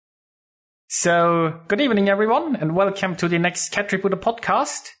So, good evening, everyone, and welcome to the next Cat Rebooter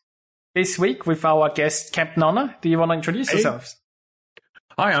podcast. This week with our guest, Captain Honor. Do you want to introduce yourselves?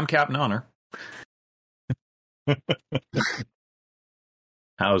 Hi, I'm Captain Honor.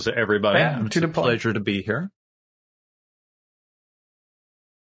 How's everybody? Yeah, It's a pleasure to be here.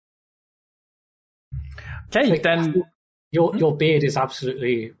 Okay, then. Your beard is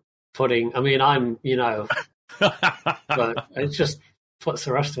absolutely pudding. I mean, but it just puts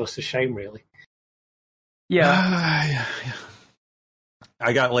the rest of us to shame, really. Yeah.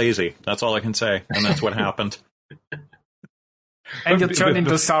 I got lazy. That's all I can say, and that's what happened. And you turned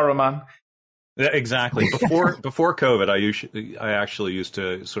into Saruman. Yeah, exactly. Before COVID, I actually used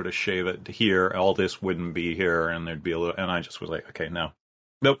to sort of shave it here. All this wouldn't be here, and there'd be a little. And I just was like, okay, nope.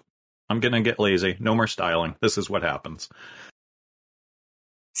 I'm gonna get lazy. No more styling. This is what happens.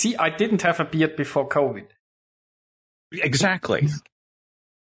 See, I didn't have a beard before COVID. Exactly.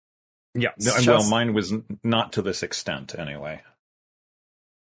 Yeah. Well, mine was not to this extent, anyway.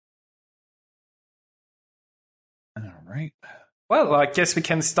 All right. Well, I guess we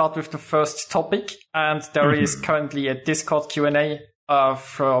can start with the first topic, and there is currently a Discord Q&A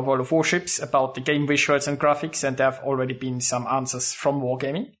for World of Warships about the game visuals and graphics, and there have already been some answers from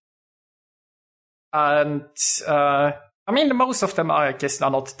Wargaming. And, I mean, most of them I guess are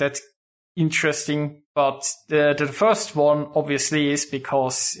not that interesting, but the first one obviously is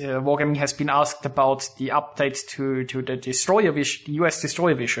because Wargaming has been asked about the update to the the US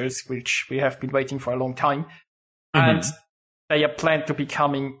destroyer visuals, which we have been waiting for a long time, and they are planned to be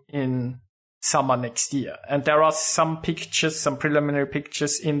coming in summer next year. And there are some preliminary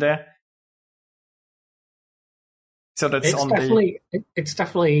pictures in there. So that's it's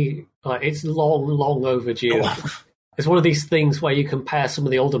definitely it's long overdue. Oh. It's one of these things where you compare some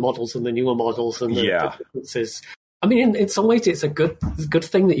of the older models and the newer models, and the differences. I mean, in some ways, it's a good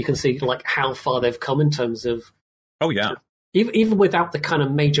thing that you can see like how far they've come in terms of. Oh yeah. Even without the kind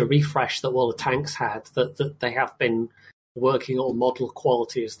of major refresh that World of Tanks had, that they have been working on model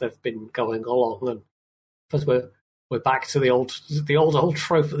quality as they've been going along, and because we're back to the old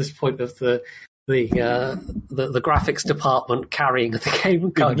trope at this point of the graphics department carrying the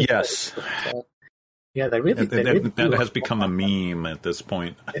game. Yes. Yeah, they really that has become a meme at this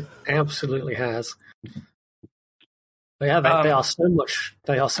point. It absolutely has. But yeah, they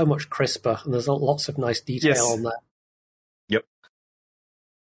are so much crisper, and there's lots of nice detail on that. Yep.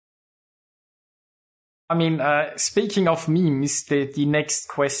 I mean, speaking of memes, the next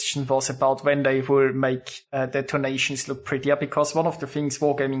question was about when they will make detonations look prettier, because one of the things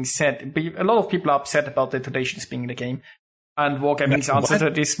Wargaming said, a lot of people are upset about detonations being in the game, and Wargaming's answer to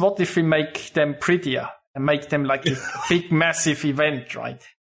this, what if we make them prettier and make them like a big, massive event, right?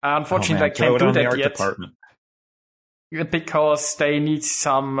 Unfortunately, they can't do that yet. Department. Because they need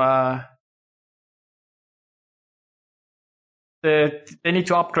some... they need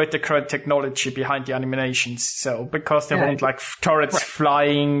to upgrade the current technology behind the animations, so because they want like turrets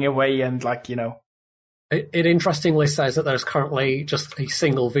flying away and like, you know. It interestingly says that there's currently just a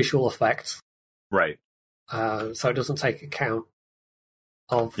single visual effect. Right. So it doesn't take account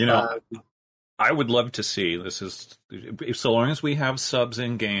of... I would love to see, this is, so long as we have subs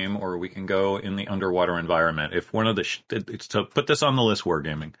in game or we can go in the underwater environment, if one of the, to put this on the list,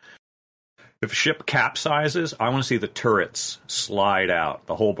 Wargaming, if a ship capsizes, I want to see the turrets slide out,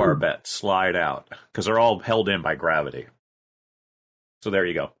 the whole barbette slide out, because they're all held in by gravity. So there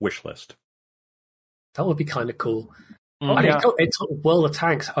you go, wish list. That would be kind of cool. It took World of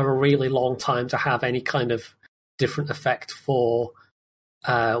Tanks a really long time to have any kind of different effect for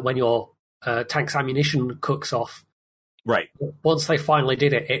when your tank's ammunition cooks off. Right. Once they finally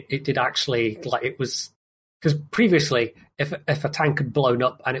did it, it did actually, like, it was... Because previously, if a tank had blown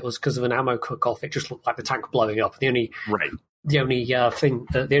up and it was because of an ammo cook-off, it just looked like the tank blowing up. The only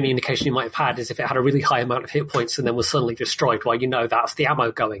indication you might have had is if it had a really high amount of hit points and then was suddenly destroyed. Well, that's the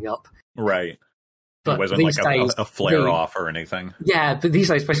ammo going up. Right. But it wasn't like a flare-off or anything. Yeah, but these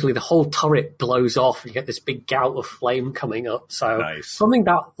days, especially, the whole turret blows off and you get this big gout of flame coming up. So something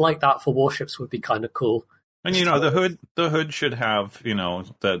like that for warships would be kind of cool. And, the hood should have,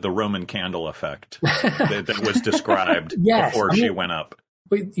 the Roman candle effect that was described before she went up.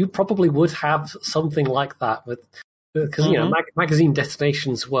 You probably would have something like that because, magazine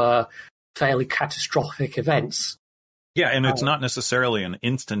detonations were fairly catastrophic events. Yeah, and it's not necessarily an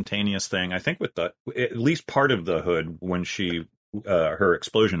instantaneous thing. I think with at least part of the hood, when her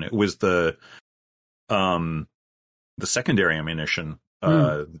explosion, it was the secondary ammunition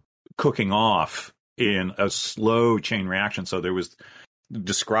cooking off in a slow chain reaction. So there was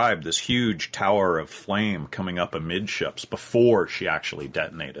described this huge tower of flame coming up amidships before she actually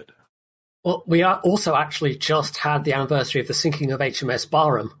detonated. Well, we are also actually just had the anniversary of the sinking of HMS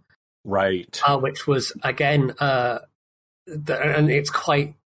Barham. Right. Which was, again, and it's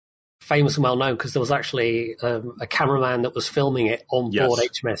quite famous and well known because there was actually a cameraman that was filming it on board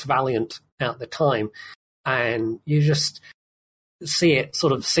HMS Valiant at the time. And you just see it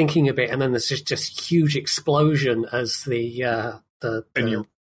sort of sinking a bit, and then there's just huge explosion as the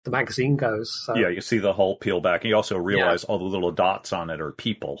magazine goes. So. Yeah, you see the hull peel back, and you also realize all the little dots on it are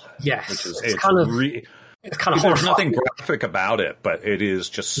people. Yes, which is it's kind of there's nothing graphic about it, but it is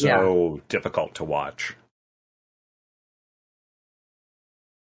just so difficult to watch.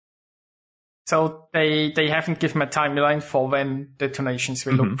 So they haven't given a timeline for when detonations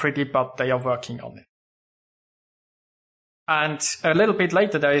will look pretty, but they are working on it. And a little bit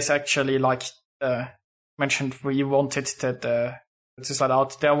later, there is actually, like mentioned, we wanted that to slide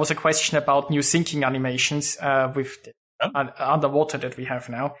out. There was a question about new sinking animations with underwater that we have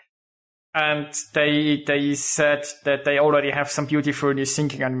now. And they said that they already have some beautiful new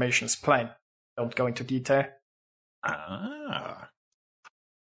sinking animations planned. Don't go into detail. Well,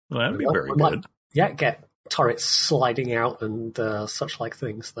 that'd be very good. Yeah, get turrets sliding out and such like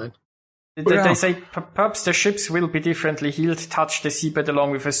things then. They say perhaps the ships will be differently healed, touch the seabed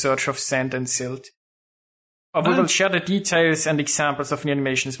along with a surge of sand and silt. We will share the details and examples of new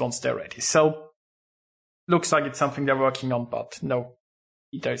animations once they're ready. So, looks like it's something they're working on, but no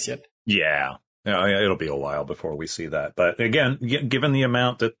details yet. Yeah, it'll be a while before we see that. But again, given the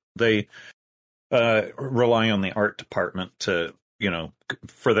amount that they rely on the art department to,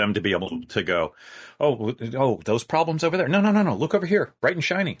 for them to be able to go, oh, those problems over there. No, look over here, bright and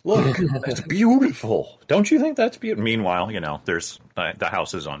shiny. Look, that's beautiful. Don't you think that's beautiful? Meanwhile, there's the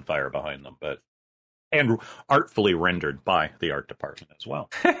house is on fire behind them, and artfully rendered by the art department as well.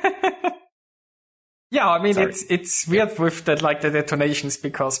 Yeah, I mean, it's weird with that, like the detonations,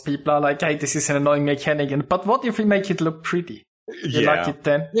 because people are like, hey, this is an annoying mechanic, but what if we make it look pretty? You like it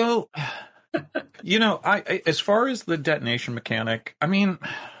then? Well, I as far as the detonation mechanic, I mean,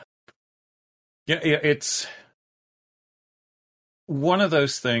 it's one of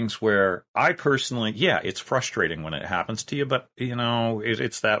those things where I personally, it's frustrating when it happens to you, but,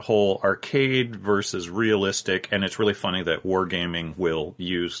 it's that whole arcade versus realistic, and it's really funny that Wargaming will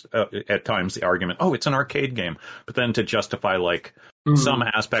use, at times, the argument, it's an arcade game, but then to justify, some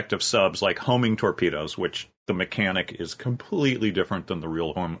aspect of subs, like homing torpedoes, which the mechanic is completely different than the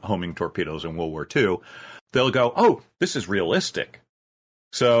real homing torpedoes in World War II, they'll go, this is realistic.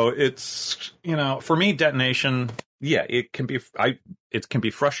 So it's, for me, detonation... Yeah, it can be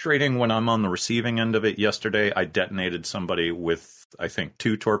frustrating when I'm on the receiving end of it. Yesterday, I detonated somebody with, I think,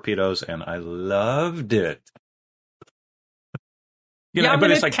 2 torpedoes, and I loved it.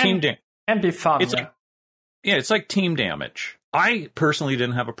 But it's like team damage. Can be fun. It's like team damage. I personally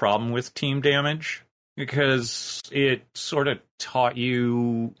didn't have a problem with team damage because it sort of taught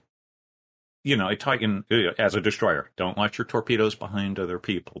you. It taught you as a destroyer, don't let your torpedoes behind other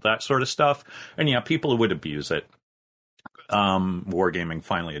people, that sort of stuff. And people would abuse it. Wargaming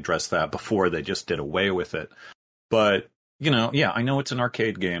finally addressed that before they just did away with it. But, I know it's an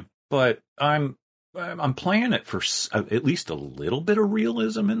arcade game, but I'm playing it for at least a little bit of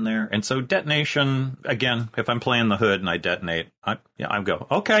realism in there. And so detonation, again, if I'm playing the hood and I detonate, I go,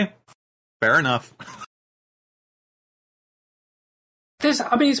 okay, fair enough. It's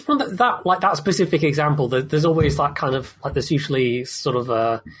one that specific example. There's always that kind of there's usually sort of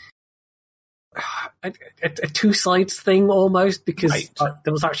a two sides thing almost, because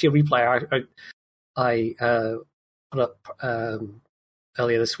there was actually a replay I put up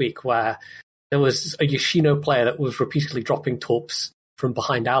earlier this week where there was a Yoshino player that was repeatedly dropping torps from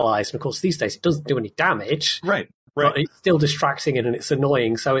behind allies, and of course these days it doesn't do any damage, right? But it's still distracting and it's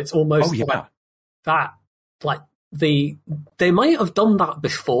annoying. So it's almost they might have done that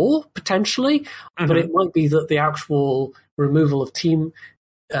before potentially, but it might be that the actual removal of team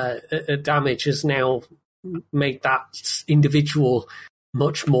damage has now made that individual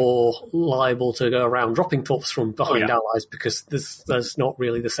much more liable to go around dropping torps from behind allies, because there's not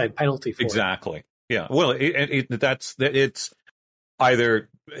really the same penalty for it. Yeah. Well, it's either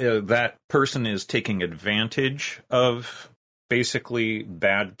that person is taking advantage of basically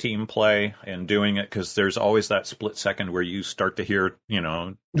bad team play and doing it, because there's always that split second where you start to hear,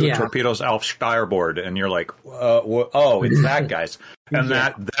 torpedoes auf Steuerbord, and you're like, it's that guy's. And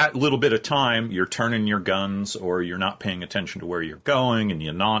that little bit of time, you're turning your guns, or you're not paying attention to where you're going, and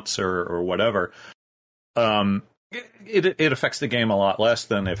you knots or whatever. It affects the game a lot less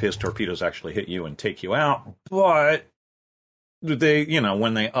than if his torpedoes actually hit you and take you out. But they,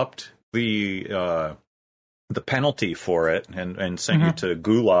 when they upped the the penalty for it and sent you to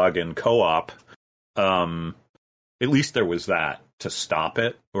Gulag and co-op, at least there was that to stop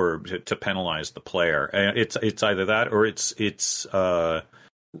it or to penalize the player. And it's either that or it's not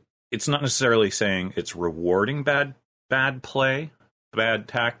necessarily saying it's rewarding bad play, bad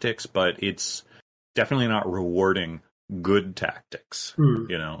tactics, but it's definitely not rewarding good tactics.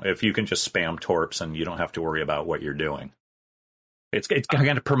 You know, if you can just spam torps and you don't have to worry about what you're doing. It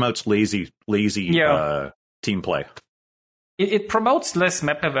kind of promotes lazy team play. It promotes less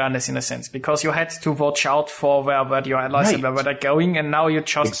map awareness in a sense, because you had to watch out for where your allies are, where they're going, and now you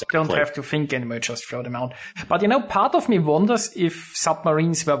just don't have to think anymore, just throw them out. But, you know, part of me wonders if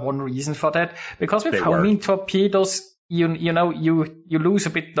submarines were one reason for that, because with homing torpedoes, you lose a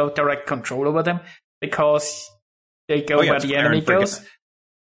bit of direct control over them, because they go where the enemy goes.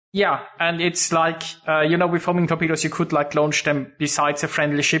 Yeah, and it's like, with homing torpedoes, you could like launch them besides a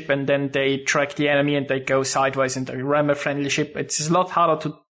friendly ship, and then they track the enemy and they go sideways and they ram a friendly ship. It's a lot harder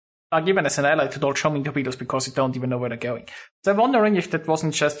to, even as an ally, to dodge homing torpedoes because you don't even know where they're going. So I'm wondering if that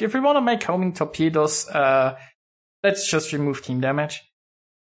wasn't just, if we want to make homing torpedoes, let's just remove team damage.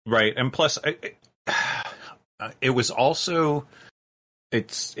 Right, and plus, it was also...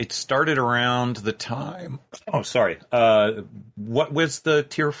 It started around the time. Oh, sorry. What was the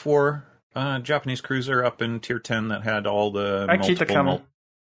Tier 4 Japanese cruiser up in Tier 10 that had all the multiple?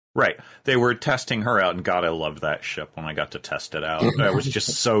 Right. They were testing her out, and God, I loved that ship when I got to test it out. It was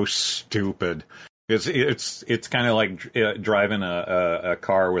just so stupid. It's kind of like driving a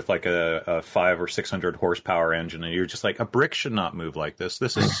car with like a 500 or 600 horsepower engine, and you're just like, a brick should not move like this.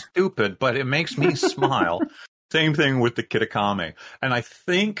 This is stupid, but it makes me smile. Same thing with the Kitakami. And I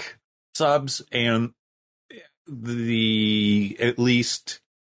think subs and the at least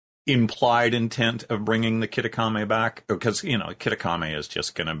implied intent of bringing the Kitakami back, because, Kitakami is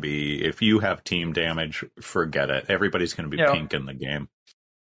just going to be, if you have team damage, forget it. Everybody's going to be pink in the game.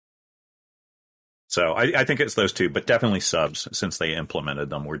 So I think it's those two, but definitely subs, since they implemented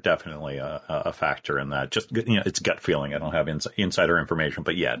them, were definitely a factor in that. Just, it's gut feeling. I don't have insider information,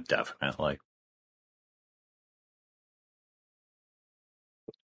 but yeah, definitely.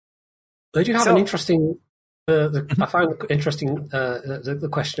 They do have an interesting. I found interesting the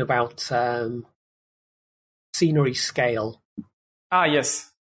question about scenery scale. Ah, yes.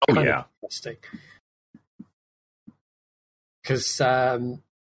 Oh, yeah. Interesting. Because one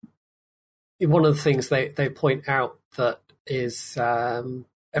of the things they point out that is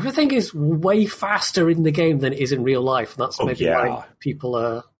everything is way faster in the game than it is in real life. And that's maybe why people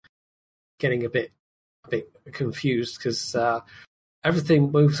are getting a bit confused, because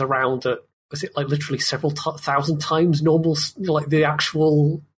everything moves around at, was it like literally several thousand times normal, like the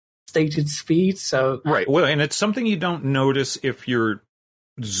actual stated speed? So right. Well, and it's something you don't notice if you're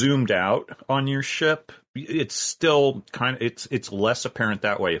zoomed out on your ship. It's still kind of, it's less apparent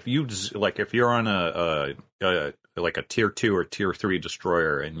that way. If you're on a tier 2 or tier 3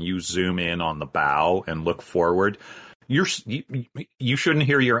 destroyer and you zoom in on the bow and look forward, you shouldn't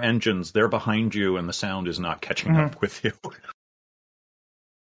hear your engines. They're behind you, and the sound is not catching up with you.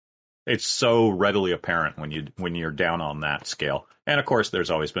 It's so readily apparent when you're down on that scale. And of course,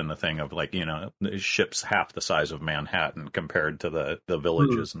 there's always been the thing of like, the ship's half the size of Manhattan compared to the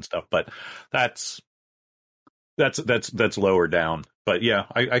villages and stuff. But that's lower down. But yeah,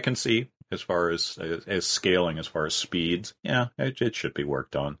 I can see as far as scaling, as far as speeds, yeah, it should be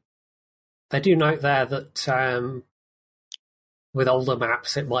worked on. They do note there that with older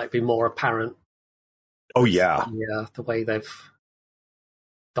maps, it might be more apparent. Oh yeah, the way they've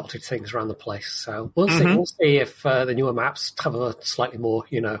dotted things around the place. So we'll see. We'll see if the newer maps have a slightly more,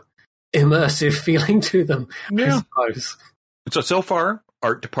 immersive feeling to them. Yeah. I suppose. So far,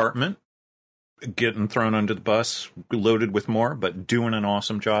 art department getting thrown under the bus, loaded with more, but doing an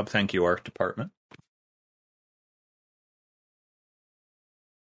awesome job. Thank you, art department.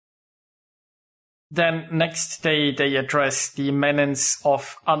 Then next they address the menace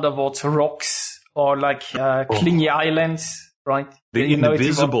of underwater rocks, or like clingy islands. Right? The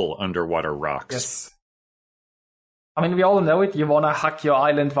invisible underwater rocks. Yes. I mean, we all know it. You want to hack your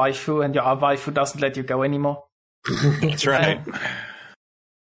island waifu, and your waifu doesn't let you go anymore. That's right.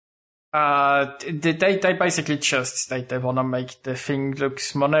 They basically just state they want to make the thing look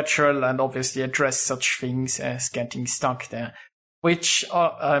more natural, and obviously address such things as getting stuck there. Which,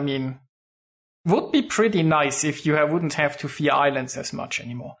 would be pretty nice if you wouldn't have to fear islands as much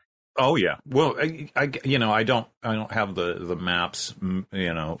anymore. Oh yeah. Well, I don't have the maps,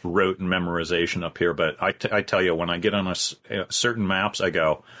 rote and memorization up here, but I tell you, when I get on certain maps, I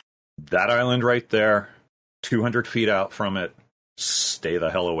go, that island right there, 200 feet out from it, stay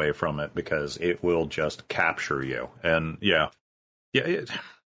the hell away from it because it will just capture you. And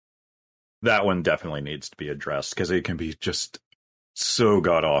that one definitely needs to be addressed because it can be just so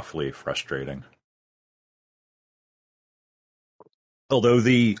god-awfully frustrating. Although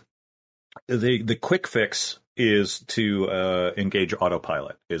the quick fix is to engage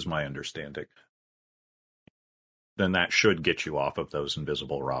autopilot, is my understanding. Then that should get you off of those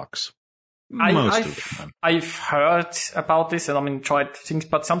invisible rocks. I've heard about this and tried things,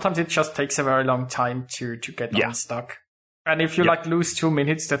 but sometimes it just takes a very long time to get unstuck. And if you lose 2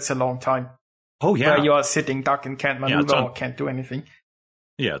 minutes, that's a long time. Oh yeah, where you are sitting duck and can't maneuver or can't do anything.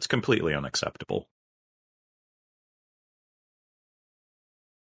 Yeah, it's completely unacceptable.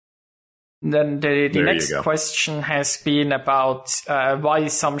 Then the next question has been about why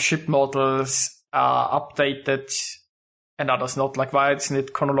some ship models are updated and others not. Like, why isn't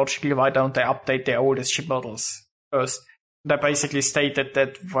it chronologically? Why don't they update their oldest ship models first? They basically stated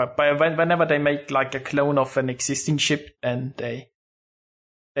that whenever they make like a clone of an existing ship, then they'll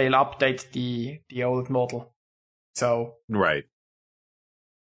update the old model. So right.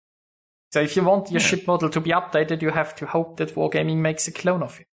 So if you want your ship model to be updated, you have to hope that Wargaming makes a clone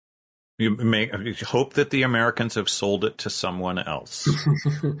of it. You hope that the Americans have sold it to someone else.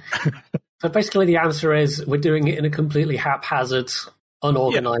 So basically the answer is we're doing it in a completely haphazard,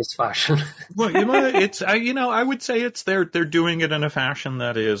 unorganized fashion. Well, it's I would say it's they're doing it in a fashion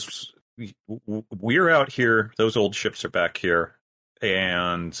that is, we're out here, those old ships are back here,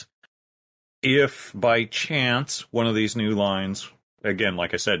 and if by chance one of these new lines, again,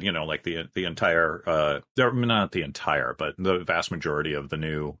 like I said, like the entire, not the entire, but the vast majority of the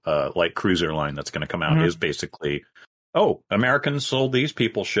new light cruiser line that's going to come out is basically, Americans sold these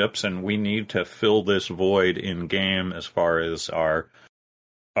people ships, and we need to fill this void in game as far as our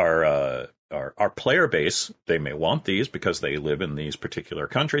player base. They may want these because they live in these particular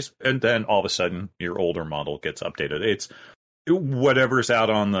countries, and then all of a sudden your older model gets updated. It's whatever's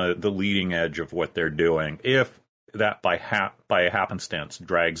out on the leading edge of what they're doing. If that by happenstance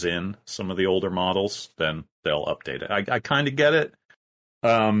drags in some of the older models, then they'll update it. I kind of get it.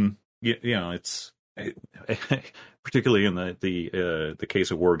 It's particularly in the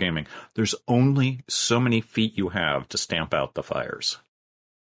case of Wargaming, there's only so many feet you have to stamp out the fires.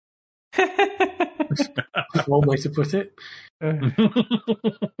 One way to put it.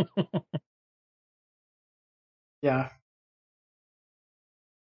 Yeah.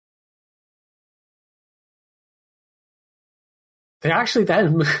 They actually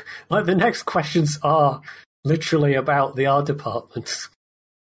then, like, the next questions are literally about the art department.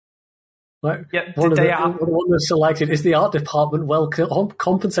 Like, one of the selected is the art department well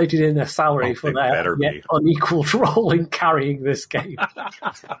compensated in their salary for their unequal role in carrying this game.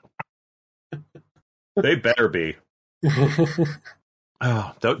 They better be. The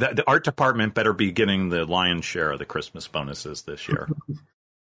art department better be getting the lion's share of the Christmas bonuses this year.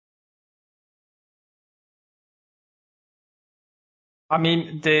 I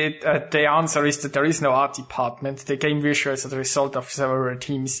mean, the answer is that there is no art department. The game visual is a result of several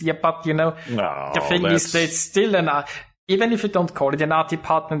teams. Yeah, but the thing is that it's still even if you don't call it an art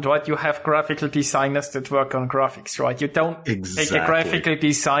department, right? You have graphical designers that work on graphics, right? You don't take a graphical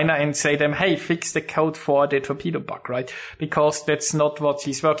designer and say them, hey, fix the code for the torpedo bug, right? Because that's not what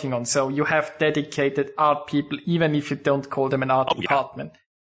he's working on. So you have dedicated art people, even if you don't call them an art department.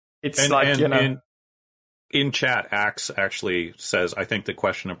 It's In chat, Axe actually says, I think the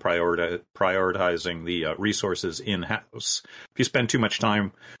question of prioritizing the resources in-house. If you spend too much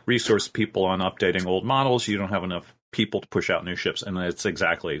time resource people on updating old models, you don't have enough people to push out new ships. And it's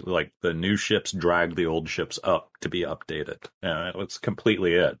exactly like the new ships drag the old ships up to be updated. It's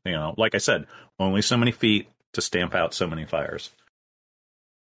completely it. Like I said, only so many feet to stamp out so many fires.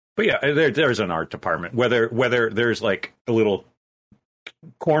 But yeah, there's an art department. Whether there's like a little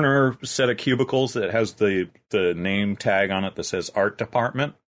corner set of cubicles that has the name tag on it that says art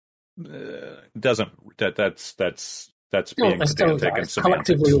department, that's being pedantic and semantics.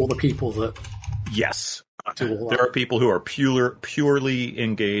 Collectively all the people that there are people who are purely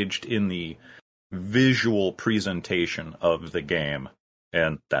engaged in the visual presentation of the game,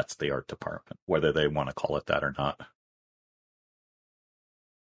 and that's the art department, whether they want to call it that or not.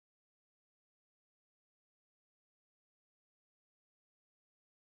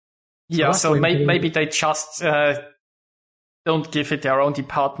 Yeah, so maybe they just don't give it their own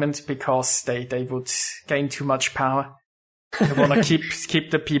department because they would gain too much power. They want to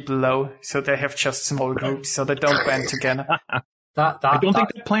keep the people low, so they have just small groups, so they don't band together. I don't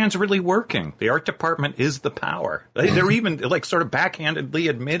think the plan's really working. The art department is the power. They're even like sort of backhandedly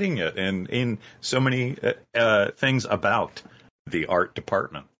admitting it in so many things about the art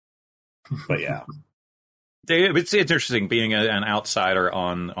department. But yeah, it's interesting being an outsider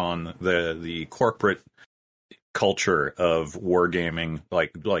on the corporate culture of wargaming,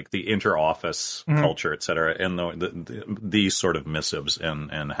 like the inter-office culture, etc., and these sort of missives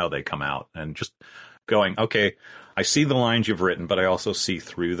and how they come out, and just going, okay, I see the lines you've written, but I also see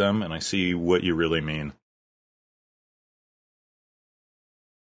through them, and I see what you really mean.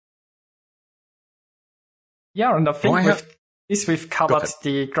 Yeah, and I think we've covered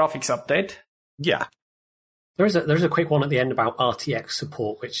the graphics update. Yeah. There's a quick one at the end about RTX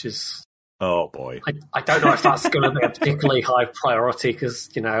support, which is... Oh, boy. I don't know if that's going to be a particularly high priority because,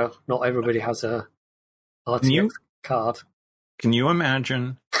 not everybody has a RTX card. Can you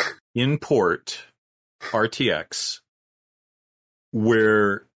imagine in port RTX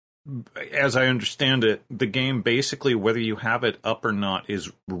where, as I understand it, the game basically, whether you have it up or not,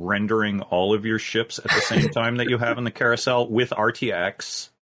 is rendering all of your ships at the same time that you have in the carousel with RTX?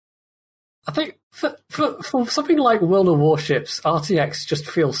 I think for something like World of Warships, RTX just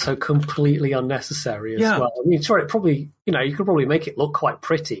feels so completely unnecessary as well. I mean, sure, it probably, you could probably make it look quite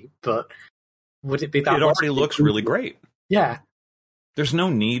pretty, but would it be that? It already looks really great. Yeah. There's no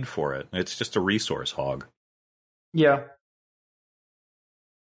need for it. It's just a resource hog. Yeah.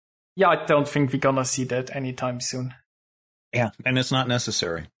 Yeah, I don't think we're gonna see that anytime soon. Yeah, and it's not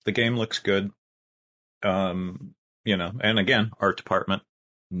necessary. The game looks good. And again, art department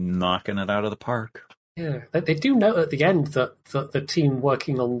knocking it out of the park. Yeah, they do note at the end that the team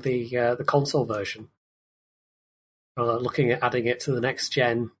working on the console version are looking at adding it to the next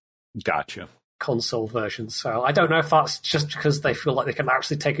gen. Gotcha. Console version. So I don't know if that's just because they feel like they can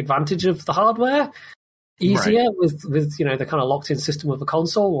actually take advantage of the hardware easier with the kind of locked in system of a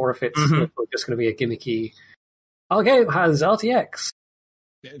console, or if it's just going to be a gimmicky. Our game has RTX.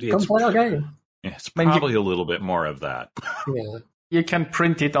 Come play our game. Yeah, it's probably a little bit more of that. Yeah. You can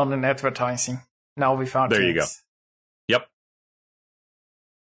print it on an advertising now with RTX. There you go. Yep.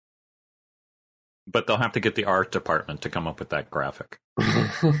 But they'll have to get the art department to come up with that graphic.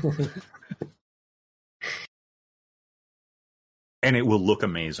 And it will look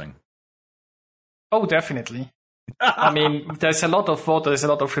amazing. Oh, definitely. I mean, there's a lot of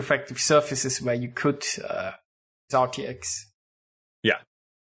reflective surfaces where you could use RTX. Yeah.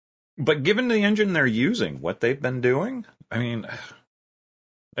 But given the engine they're using, what they've been doing, I mean,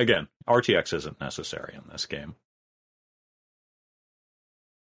 again, RTX isn't necessary in this game.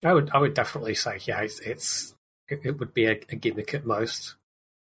 I would definitely say, yeah, it would be a gimmick at most.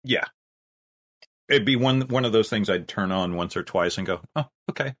 Yeah. It'd be one of those things I'd turn on once or twice and go, oh,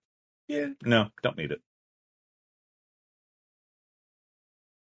 okay. Yeah, no, don't need it.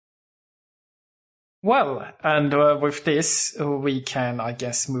 Well, and with this, we can, I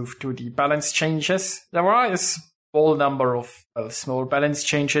guess, move to the balance changes. There are a small number of small balance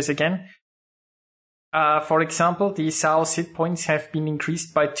changes again. For example, the Zhao's hit points have been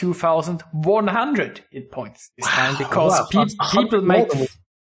increased by 2,100 hit points this time because people make...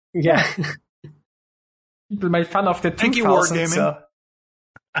 Yeah. People made fun of the 2,000. Thank you, Wargaming.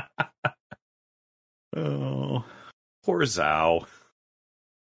 Oh, poor Zhao.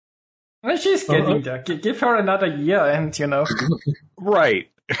 Well, she's getting there. Give her another year and, Right.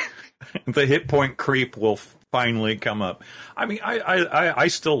 The hit point creep will finally come up. I mean, I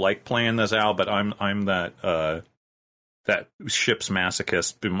still like playing the Zhao, but I'm that ship's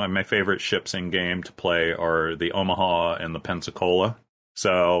masochist. My favorite ships in game to play are the Omaha and the Pensacola.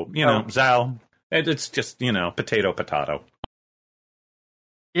 So, Zhao, it's just, potato.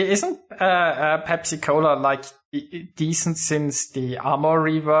 Isn't Pepsi Cola decent since the armor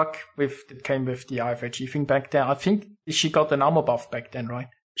rework that came with the IFRG thing back then? I think she got an armor buff back then, right?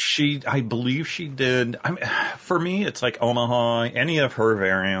 I believe she did. I mean, for me, it's like Omaha, any of her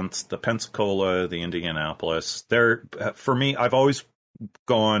variants, the Pensacola, the Indianapolis. For me, I've always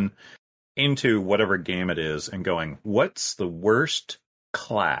gone into whatever game it is and going, what's the worst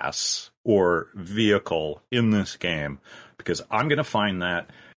class or vehicle in this game? Because I'm going to find that,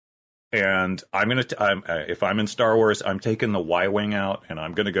 and if I'm in Star Wars, I'm taking the Y-Wing out, and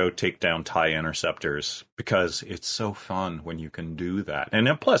I'm going to go take down TIE interceptors, because it's so fun when you can do that. And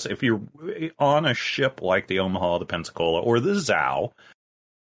then plus, if you're on a ship like the Omaha, the Pensacola, or the Zhao,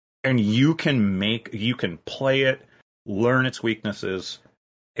 and you can play it, learn its weaknesses,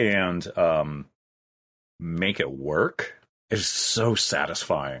 and make it work, is so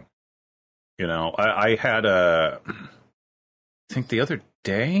satisfying. I had I think the other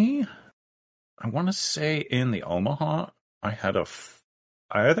day, I want to say in the Omaha, I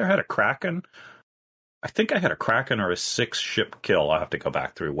either had a Kraken. I think I had a Kraken or a 6-ship kill. I'll have to go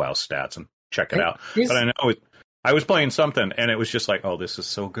back through WoW stats and check it out. But I know I was playing something, and it was just like, oh, this is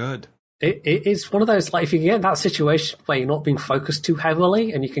so good. It is one of those, like, if you get in that situation where you're not being focused too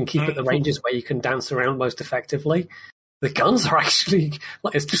heavily and you can keep at the ranges where you can dance around most effectively, the guns are actually,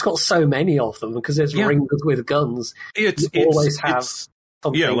 like, it's just got so many of them because it's ringed with guns. It's always have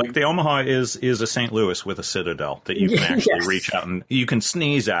something. Yeah, like the Omaha is a St. Louis with a Citadel that you can actually reach out and you can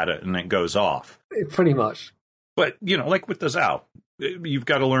sneeze at it and it goes off. Pretty much. But, like with the Zao, you've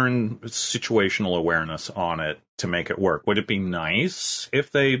got to learn situational awareness on it to make it work. Would it be nice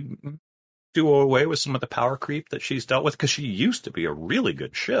if they do away with some of the power creep that she's dealt with? Because she used to be a really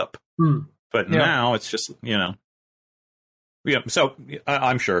good ship. But now it's just, Yeah, so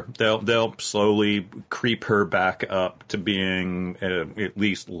I'm sure they'll slowly creep her back up to being at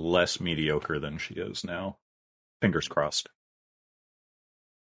least less mediocre than she is now. Fingers crossed.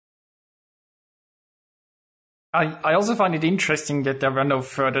 I also find it interesting that there were no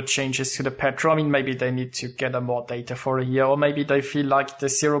further changes to the Petro. I mean, maybe they need to gather more data for a year, or maybe they feel like the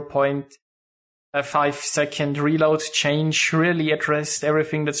 0.5 second reload change really addressed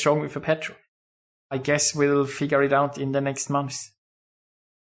everything that's wrong with the Petro. I guess we'll figure it out in the next months.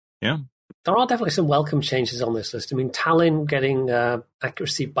 Yeah. There are definitely some welcome changes on this list. I mean, Talon getting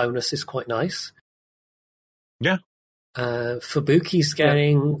accuracy bonus is quite nice. Yeah. Fubuki's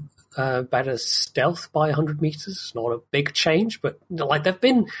getting better stealth by 100 meters. Not a big change, but like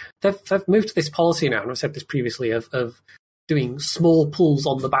they've moved to this policy now, and I've said this previously, of doing small pulls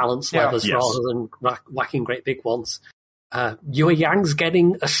on the balance levers rather than whacking great big ones. Yue Yang's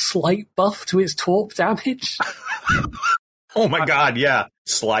getting a slight buff to its torp damage. Oh my god, yeah.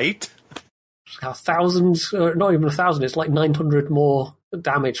 Slight? 1,000, not even 1,000, it's like 900 more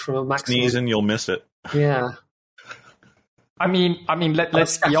damage from a maximum. Sneeze and you'll miss it. Yeah. I mean,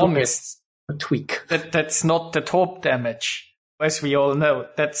 let's be honest. A tweak. That's not the torp damage. As we all know,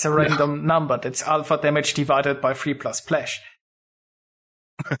 that's a random number. That's alpha damage divided by 3 plus splash.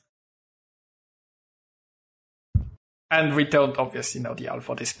 And we don't obviously know the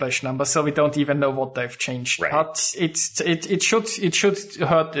alpha splash number, so we don't even know what they've changed. Right. But it should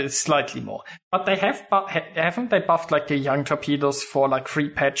hurt slightly more. But they haven't they buffed like the young torpedoes for like 3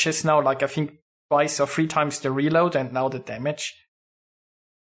 patches now? Like I think twice or 3 times the reload and now the damage.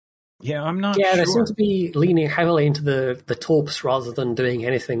 Yeah, I'm not sure. Yeah, they seem to be leaning heavily into the torps rather than doing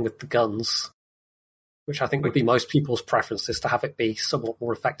anything with the guns, which I think would be most people's preferences, to have it be somewhat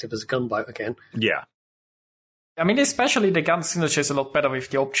more effective as a gunboat again. Yeah. I mean, especially the gun synergy is a lot better with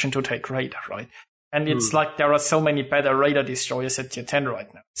the option to take radar, right? And it's like there are so many better radar destroyers at tier 10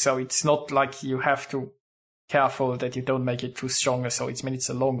 right now. So it's not like you have to be careful that you don't make it too strong. So it's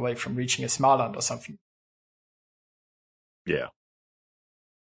a long way from reaching a Smarland or something. Yeah.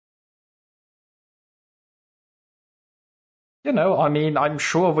 I mean, I'm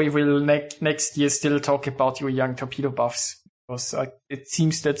sure we will next year still talk about your young torpedo buffs, because it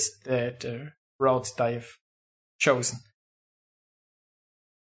seems that's the route they've chosen.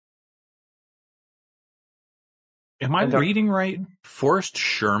 Am I reading right? Forrest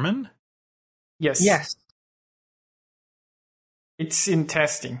Sherman? Yes. It's in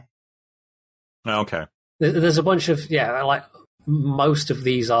testing. Okay. There's a bunch of, like most of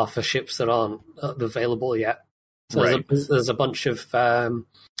these are for ships that aren't available yet. So there's a bunch of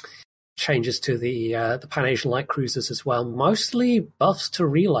changes to the Pan Asian light cruisers as well. Mostly buffs to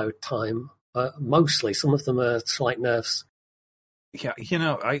reload time. Mostly. Some of them are slight nerfs. Yeah,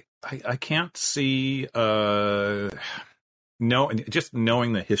 I can't see just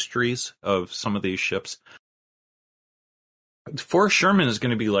knowing the histories of some of these ships. Forrest Sherman is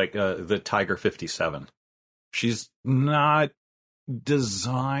going to be like the Tiger 57. She's not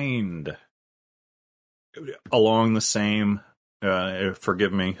designed along the same,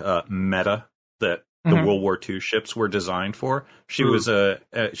 forgive me, meta that the World War II ships were designed for. She was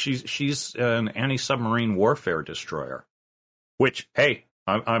she's an anti-submarine warfare destroyer. Which, hey,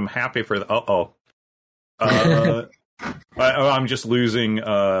 I'm happy for the. I'm just losing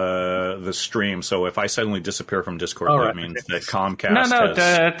the stream. So if I suddenly disappear from Discord, that means that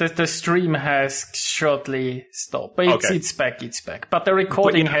Comcast. The stream has shortly stopped. But it's back. But the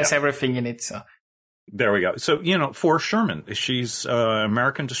recording has everything in it. So there we go. So Forrest Sherman, she's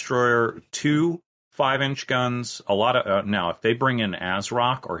American destroyer, 2 5-inch guns. A lot of now, if they bring in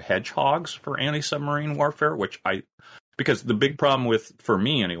ASROC or Hedgehogs for anti-submarine warfare, because the big problem for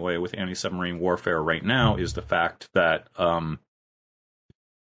me anyway, with anti-submarine warfare right now is the fact that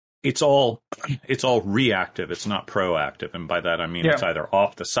it's all reactive. It's not proactive. And by that, I mean, it's either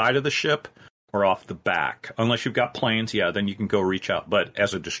off the side of the ship or off the back. Unless you've got planes, then you can go reach out. But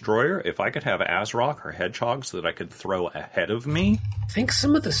as a destroyer, if I could have ASROC or Hedgehogs that I could throw ahead of me. I think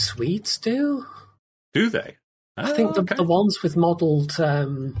some of the Swedes do. Do they? I think the ones with modelled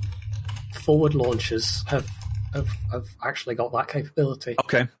forward launchers have actually got that capability.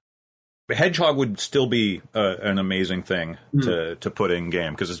 Okay. Hedgehog would still be an amazing thing to put in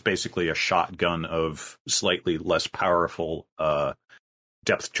game, because it's basically a shotgun of slightly less powerful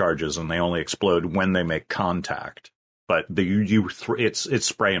depth charges, and they only explode when they make contact. But it's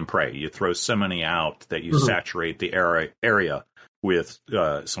spray and pray. You throw so many out that you saturate the area with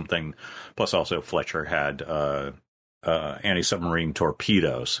something. Plus, also Fletcher had anti-submarine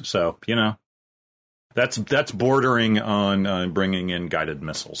torpedoes, so that's bordering on bringing in guided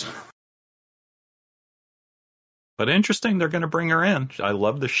missiles. But interesting, they're going to bring her in. I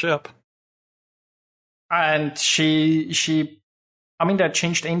love the ship. And they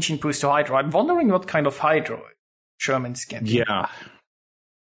changed engine boost to Hydro. I'm wondering what kind of Hydro Germans get. Yeah.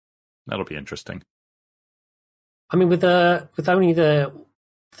 That'll be interesting. I mean, with only the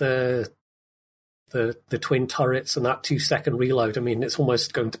twin turrets and that 2-second reload, I mean, it's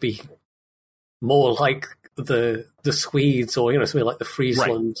almost going to be more like the Swedes, or something like the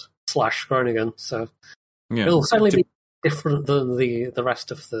Friesland / Groningen. So it'll certainly be different than the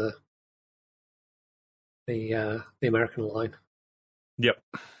rest of the American line. Yep.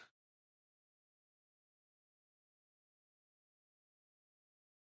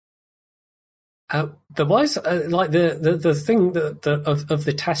 There was like the thing of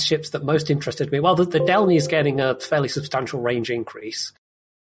the test ships that most interested me. Well, the Delny is getting a fairly substantial range increase,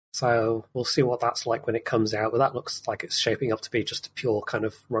 so we'll see what that's like when it comes out. But that looks like it's shaping up to be just a pure kind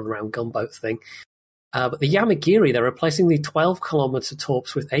of run around gunboat thing. But the Yamagiri, they're replacing the 12-kilometer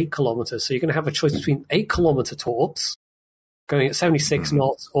torps with 8 kilometers. So you're going to have a choice between 8-kilometer torps going at 76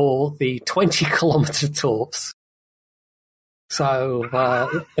 knots or the 20-kilometer torps. So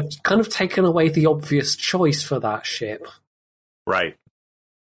they've kind of taken away the obvious choice for that ship. Right.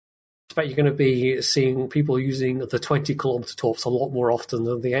 I bet you're going to be seeing people using the 20-kilometer torps a lot more often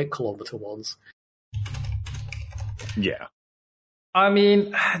than the 8-kilometer ones. Yeah. I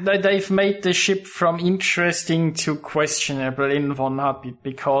mean, they've made the ship from interesting to questionable in one habit,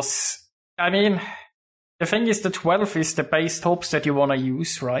 because, I mean, the thing is the 12 is the base torps that you want to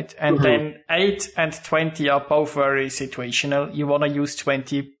use, right? And then 8 and 20 are both very situational. You want to use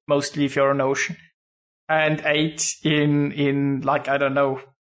 20 mostly if you're on ocean. And 8 in like, I don't know,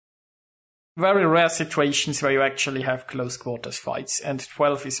 very rare situations where you actually have close quarters fights. And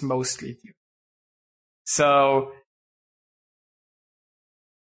 12 is mostly you. So,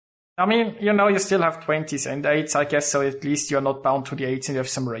 I mean, you still have 20s and 8s, I guess, so at least you're not bound to the 8s and you have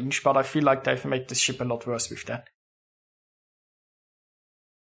some range, but I feel like they've made the ship a lot worse with that.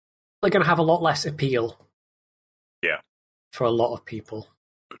 They're going to have a lot less appeal. Yeah. For a lot of people.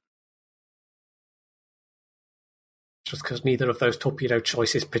 Just because neither of those torpedo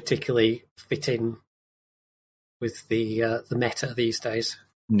choices particularly fit in with the meta these days.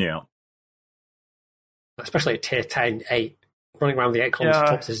 Yeah. Especially at tier 10, 8. Running around the 8-kilometer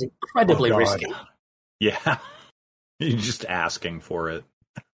tops is incredibly risky. Yeah. You're just asking for it.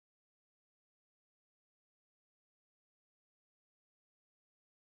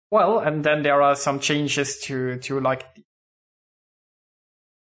 Well, and then there are some changes to like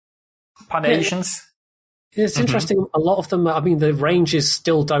panations. It's interesting. A lot of them, I mean, the ranges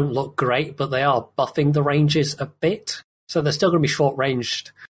still don't look great, but they are buffing the ranges a bit. So they're still going to be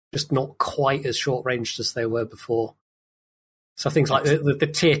short-ranged, just not quite as short-ranged as they were before. So things like the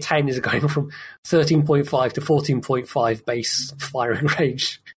tier 10 is going from 13.5 to 14.5 base firing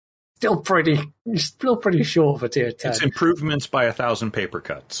range. Still pretty short for tier 10. It's improvements by 1,000 paper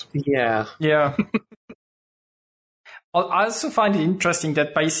cuts. Yeah. Yeah. I also find it interesting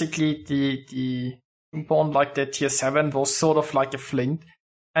that basically the bond like the tier 7 was sort of like a Flint.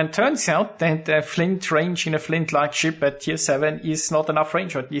 And turns out that the Flint range in a Flint-like ship at tier 7 is not enough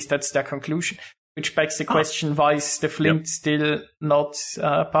range, or at least that's their conclusion. Which begs the question, why is the Flint still not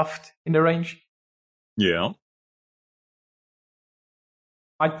buffed in the range? Yeah.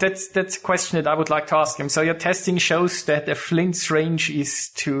 That's a question that I would like to ask him. So your testing shows that the Flint's range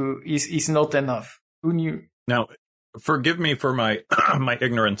is not enough. Who knew? Now, forgive me for my my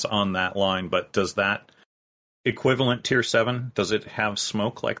ignorance on that line, but does that equivalent tier 7, does it have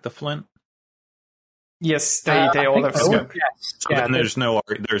smoke like the Flint? Yes, they all have smoke. Yes. So then there's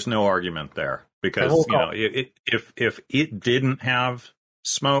no argument there, because if it didn't have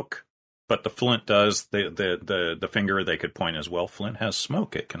smoke, but the Flint does, the finger they could point as, well, Flint has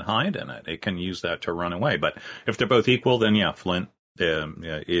smoke, it can hide in it, it can use that to run away. But if they're both equal, then yeah, Flint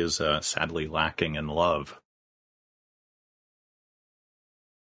is sadly lacking in love.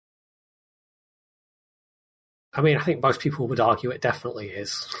 I mean, I think most people would argue it definitely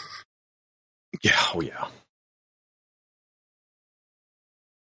is. Yeah, oh yeah.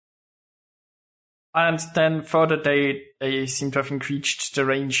 And then further, they seem to have increased the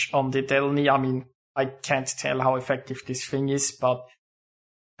range on the Delny. I mean, I can't tell how effective this thing is, but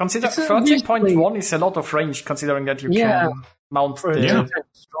consider 13.1 is a lot of range, considering that you can mount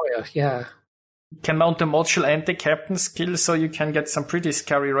destroyer. Yeah, you can mount the module and the captain skill, so you can get some pretty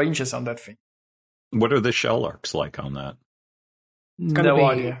scary ranges on that thing. What are the shell arcs like on that? No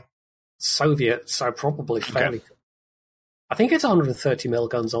idea. Soviet, so probably fairly. Okay. I think it's 130 mil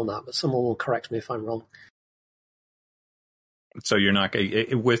guns on that, but someone will correct me if I'm wrong. So you're not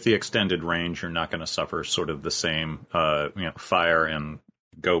with the extended range, you're not going to suffer sort of the same, fire and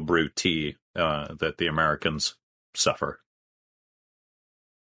go brute that the Americans suffer.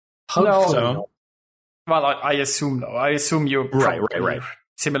 Hopefully no. Not. Well, I assume no. I assume you're probably right.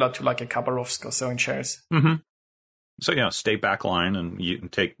 Similar to like a Khabarovsk or so in shares. Mm-hmm. So yeah, stay back line and you can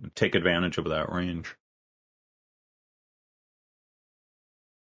take advantage of that range.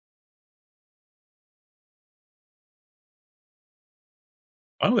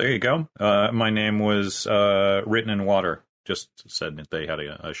 Oh, there you go. My name was written in water. Just said that they had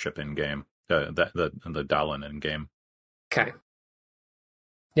a ship in game, the Dallin in game. Okay.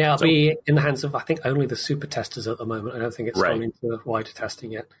 Yeah, it'll be in the hands of, I think, only the super testers at the moment. I don't think it's gone into wider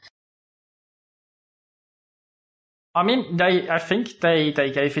testing yet. I mean, I think they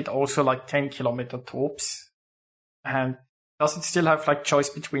gave it also like 10-kilometer torps. And does it still have like choice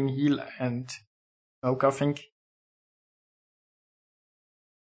between heal and smoke, I think?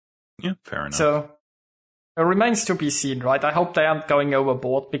 Yeah, fair enough. So it remains to be seen, right? I hope they aren't going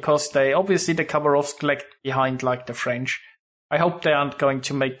overboard, because the Khabarovsk lagged behind like the French. I hope they aren't going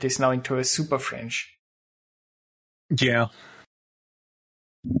to make this now into a super French. Yeah.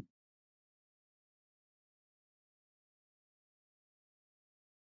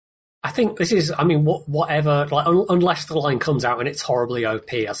 I think this is, I mean, whatever, like, unless the line comes out and it's horribly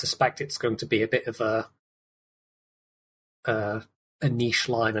OP, I suspect it's going to be a bit of a niche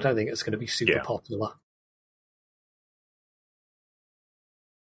line. I don't think it's going to be super popular.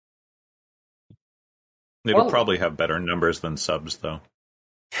 It'll probably have better numbers than subs, though.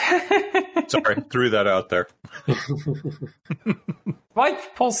 Sorry, threw that out there.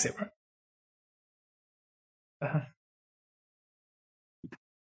 Quite possible.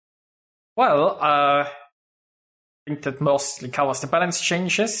 Well, I think that mostly covers the balance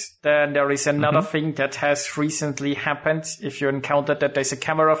changes. Then there is another thing that has recently happened. If you encountered that there's a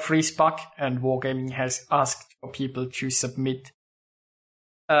camera freeze bug, and Wargaming has asked for people to submit.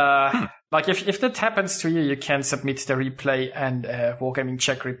 Like if that happens to you, you can submit the replay and Wargaming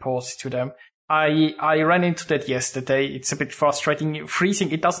check reports to them. I ran into that yesterday. It's a bit frustrating.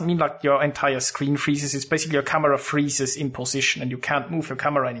 Freezing, it doesn't mean like your entire screen freezes. It's basically your camera freezes in position and you can't move your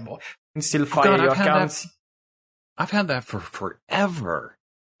camera anymore. You can still fire your guns. I've had that for forever.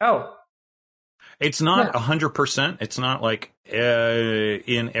 Oh. It's not 100%. It's not like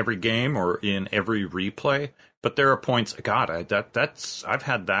in every game or in every replay, but there are points. God, I've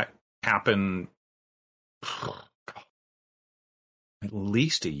had that happen at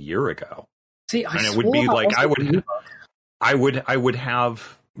least a year ago. See, and it would be like I would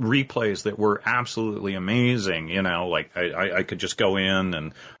have replays that were absolutely amazing. You know, like I could just go in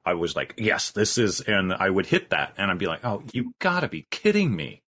and I was like, yes, this is, and I would hit that, and I'd be like, oh, you gotta be kidding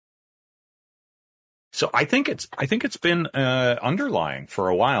me. So I think it's been underlying for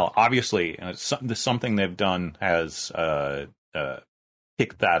a while. Obviously, something they've done has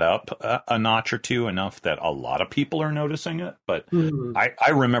picked that up a notch or two, enough that a lot of people are noticing it. But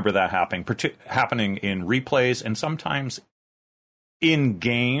I remember that happening in replays and sometimes in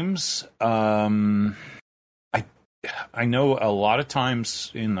games. I know a lot of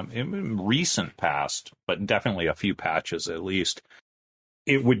times in recent past, but definitely a few patches at least,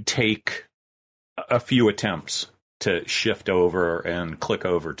 it would take a few attempts to shift over and click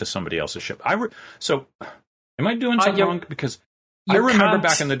over to somebody else's ship. So am I doing something wrong? Because I remember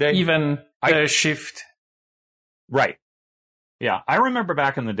back in the day, shift. Right. Yeah. I remember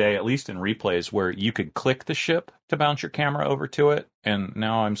back in the day, at least in replays, where you could click the ship to bounce your camera over to it. And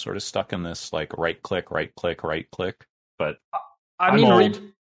now I'm sort of stuck in this like right click. But I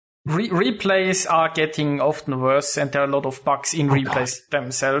mean, replays are getting often worse, and there are a lot of bugs in replays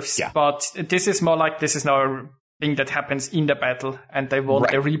themselves. Yeah. But this is more like this is now a thing that happens in the battle, and they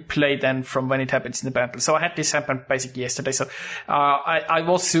want a replay then from when it happens in the battle. So I had this happen basically yesterday. So I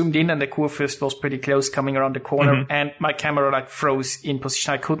was zoomed in, and the Kurfürst was pretty close coming around the corner, and my camera like froze in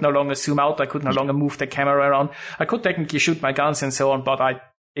position. I could no longer zoom out. I could no longer move the camera around. I could technically shoot my guns and so on, but I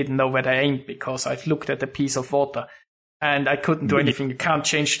didn't know where they aimed because I looked at a piece of water. And I couldn't do anything. You can't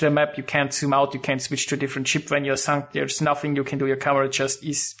change the map. You can't zoom out. You can't switch to a different ship when you're sunk. There's nothing you can do. Your camera just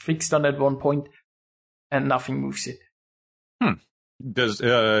is fixed on at one point. and nothing moves it.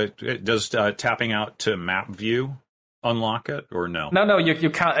 Does tapping out to map view unlock it or no? No, you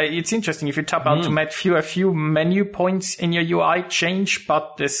can't. It's interesting. If you tap out to map view, a few menu points in your UI change,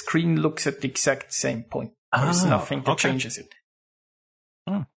 but the screen looks at the exact same point. There's nothing that changes it.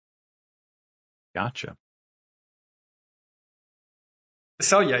 Gotcha.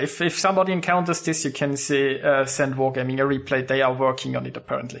 So yeah, if somebody encounters this, you can say send Wargaming a replay. They are working on it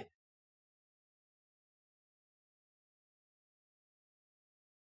apparently.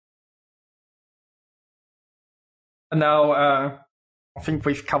 Now, I think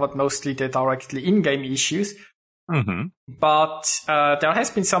we've covered mostly the directly in-game issues, but there has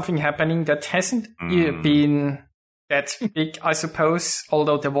been something happening that hasn't been that big, I suppose,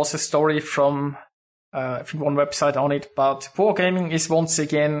 although there was a story from, I think, one website on it, but Wargaming is once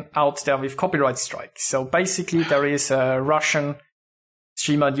again out there with copyright strikes. So basically, there is a Russian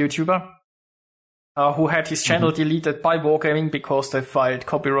streamer and YouTuber who had his channel deleted by Wargaming because they filed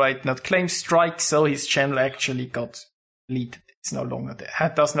copyright not claim strike, so his channel actually got deleted. It's no longer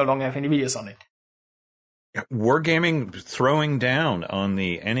there. Does no longer have any videos on it. Wargaming throwing down on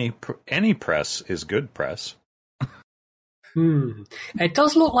the any press is good press. It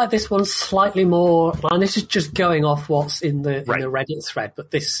does look like this one's slightly more, and this is just going off what's in the Reddit thread,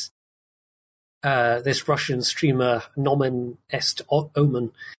 but this Russian streamer Nomen Est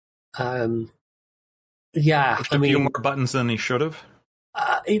Omen, pushed a few more buttons than he should have.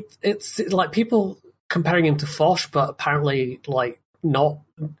 It's like people comparing him to Foch, but apparently like not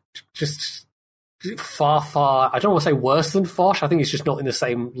just far. I don't want to say worse than Foch. I think he's just not in the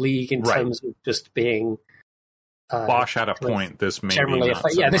same league in terms of just being. Bosch had a point. This may generally,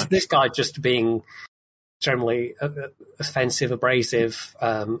 be this guy just being generally offensive, abrasive,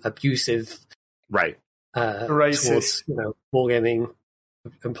 abusive, right? Towards Wargaming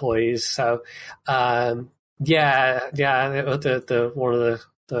employees. So, the one of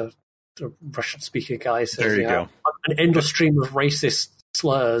the Russian speaker guys says, there you go, an endless stream of racist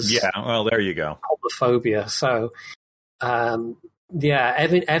slurs. Yeah, well, there you go. Homophobia. So, Evan,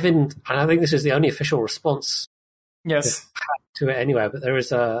 and I think this is the only official response. Yes, to it anyway, but there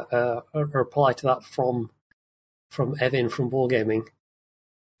is a reply to that from Evan from Wargaming.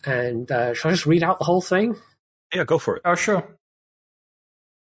 And shall I just read out the whole thing? Yeah, go for it. Oh, sure.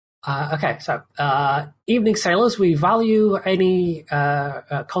 Okay, so evening sailors, we value any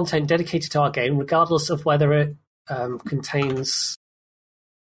content dedicated to our game, regardless of whether it contains.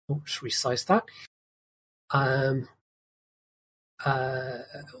 Oh, just resize that.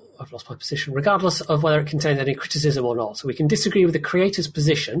 I've lost my position. Regardless of whether it contains any criticism or not, so we can disagree with the creator's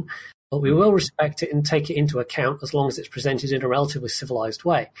position, but we will respect it and take it into account as long as it's presented in a relatively civilized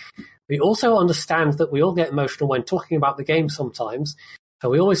way. We also understand that we all get emotional when talking about the game sometimes, so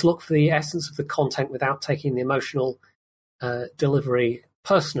we always look for the essence of the content without taking the emotional delivery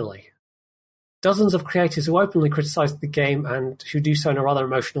personally. Dozens of creators who openly criticize the game and who do so in a rather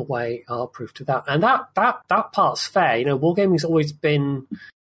emotional way are proof to that. And that part's fair. Wargaming's always been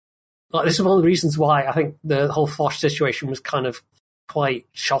like, this is one of the reasons why I think the whole Foch situation was kind of quite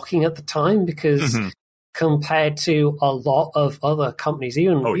shocking at the time, because compared to a lot of other companies,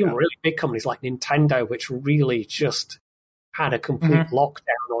 even really big companies like Nintendo, which really just had a complete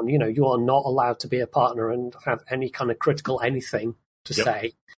lockdown on, you are not allowed to be a partner and have any kind of critical anything to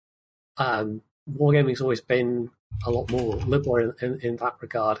say. Wargaming's always been a lot more liberal in that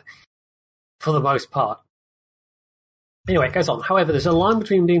regard, for the most part. Anyway, it goes on. However, there's a line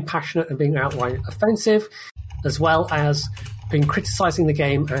between being passionate and being outright offensive, as well as being criticizing the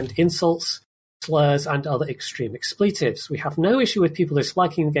game and insults, slurs, and other extreme expletives. We have no issue with people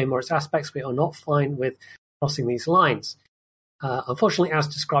disliking the game or its aspects. We are not fine with crossing these lines. Unfortunately, as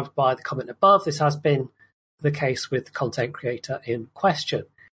described by the comment above, this has been the case with the content creator in question.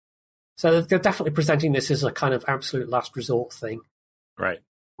 So they're definitely presenting this as a kind of absolute last resort thing. Right.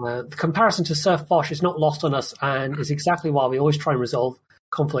 The comparison to Sir Foch is not lost on us and is exactly why we always try and resolve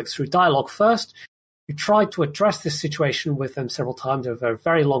conflicts through dialogue first. We tried to address this situation with them several times over a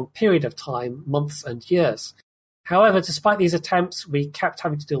very long period of time, months and years. However, despite these attempts, we kept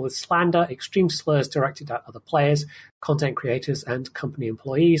having to deal with slander, extreme slurs directed at other players, content creators, and company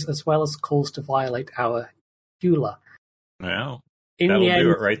employees, as well as calls to violate our EULA. Well, that'll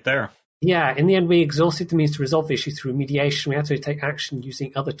do it right there. Yeah, in the end, we exhausted the means to resolve the issue through mediation. We had to take action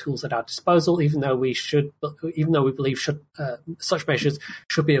using other tools at our disposal, even though we believe such measures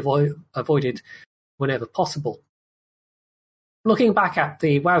should be avoided whenever possible. Looking back at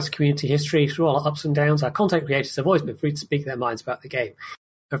the WoW's community history, through all our ups and downs, our content creators have always been free to speak their minds about the game.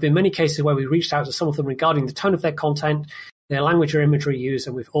 There have been many cases where we reached out to some of them regarding the tone of their content, their language or imagery used,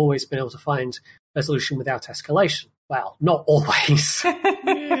 and we've always been able to find resolution without escalation. Well, not always.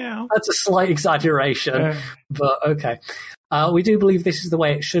 Yeah. That's a slight exaggeration, but okay. We do believe this is the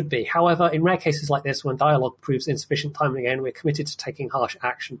way it should be. However, in rare cases like this, when dialogue proves insufficient time and again, we're committed to taking harsh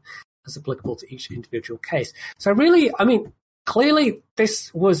action as applicable to each individual case. So really, I mean, clearly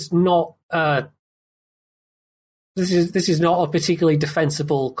this was not... This is not a particularly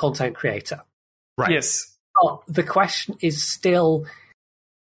defensible content creator. Right. Yes. But the question is still,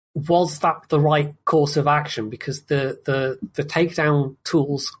 was that the right course of action? Because the takedown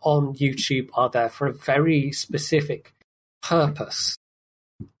tools on YouTube are there for a very specific purpose.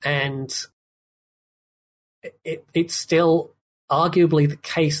 And it's still arguably the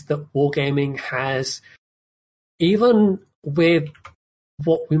case that wargaming has, even with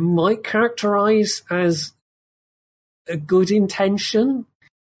what we might characterize as a good intention,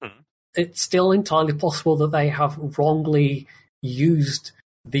 it's still entirely possible that they have wrongly used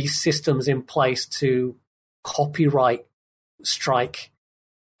these systems in place to copyright strike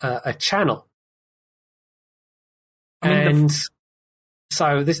a channel.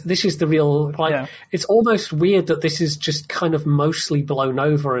 So this is the real, It's almost weird that this is just kind of mostly blown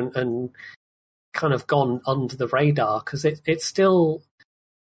over and kind of gone under the radar, because it's still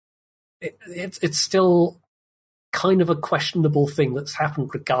kind of a questionable thing that's happened,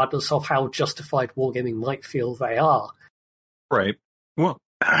 regardless of how justified wargaming might feel they are. Right. Well,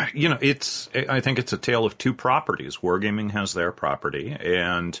 I think it's a tale of two properties. Wargaming has their property,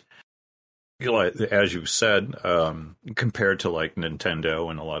 and as you said, compared to like Nintendo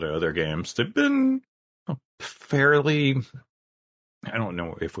and a lot of other games, they've been fairly, I don't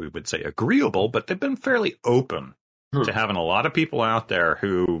know if we would say agreeable, but they've been fairly open to having a lot of people out there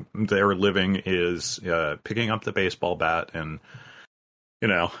who their living is picking up the baseball bat and,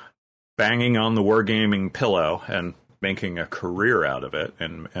 banging on the wargaming pillow and making a career out of it.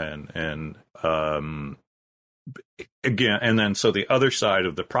 And again, and then so the other side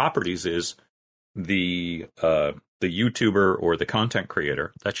of the properties is the YouTuber or the content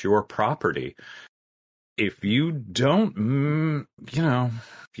creator. That's your property. If you don't,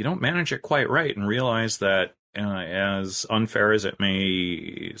 if you don't manage it quite right and realize that, as unfair as it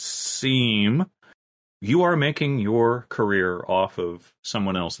may seem, you are making your career off of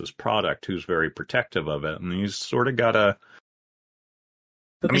someone else's product who's very protective of it, and you sort of gotta.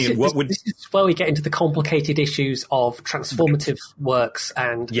 This is where we get into the complicated issues of transformative works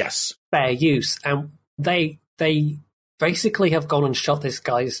and fair use, and they basically have gone and shut this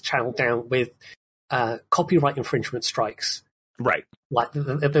guy's channel down with copyright infringement strikes. Right. Like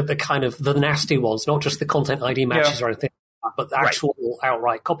the kind of the nasty ones, not just the content ID matches or anything, but the actual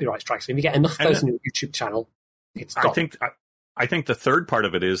outright copyright strikes. If you get enough of those on your YouTube channel, it's gone. I think the third part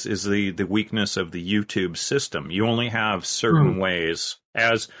of it is the weakness of the YouTube system. You only have certain ways,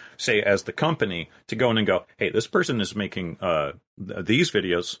 as the company, to go in and go, hey, this person is making these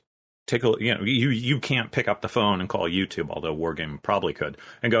videos. Take a, you can't pick up the phone and call YouTube, although Wargaming probably could,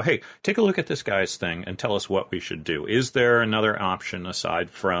 and go, hey, take a look at this guy's thing and tell us what we should do. Is there another option aside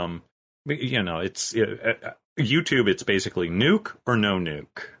from, it's YouTube? It's basically nuke or no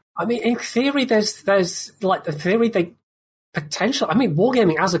nuke. I mean, in theory, there's like the theory they potential. I mean,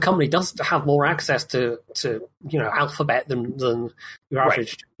 Wargaming as a company does have more access to Alphabet than your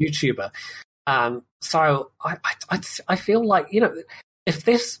average YouTuber. So I feel like if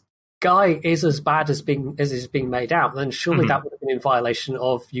this guy is as bad as is being made out, then surely that would have been in violation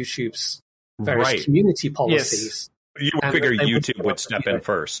of YouTube's various community policies. Yes. You would figure YouTube would step in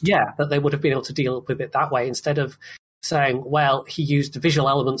first. Yeah, that they would have been able to deal with it that way instead of saying, well, he used the visual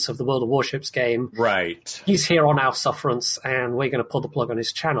elements of the World of Warships game. Right. He's here on our sufferance and we're going to pull the plug on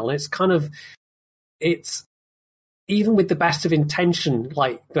his channel. It's even with the best of intention,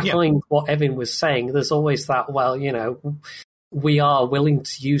 like behind what Evan was saying, there's always that, well, we are willing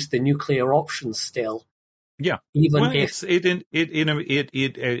to use the nuclear option still. Yeah, even if it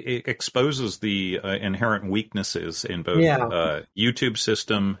exposes the inherent weaknesses in both YouTube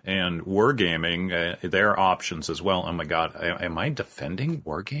system and wargaming, their options as well. Oh my God, am I defending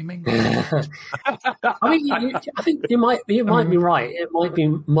wargaming? I mean, I think you might be right. It might be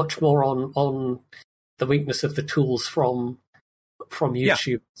much more on the weakness of the tools from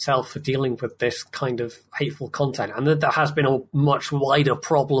YouTube itself for dealing with this kind of hateful content, and there has been a much wider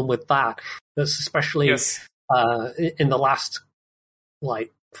problem with that. That's especially in the last 4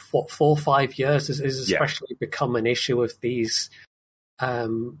 or 5 years is especially become an issue of these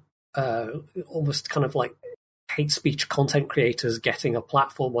almost kind of like hate speech content creators getting a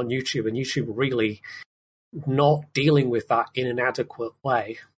platform on YouTube, and YouTube really not dealing with that in an adequate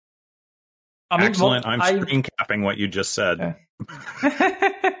way. Excellent. I'm screen capping what you just said.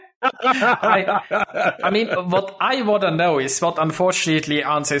 I mean, what I want to know is what unfortunately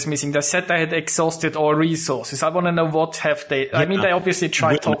answer is missing. They said they had exhausted all resources. I want to know what have they, I mean, they obviously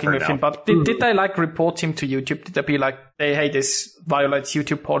tried talking with him, but did they like report him to YouTube? Did they be like, hey, this violates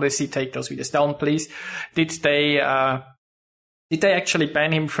YouTube policy, take those videos down, please? Did they actually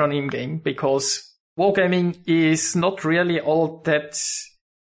ban him from in-game? Because wargaming is not really all that,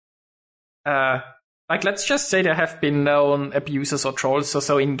 like, let's just say there have been known abusers or trolls or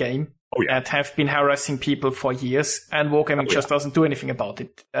so in-game that have been harassing people for years, and wargaming just doesn't do anything about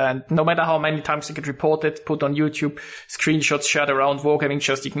it. And no matter how many times they get reported, put on YouTube, screenshots shared around, wargaming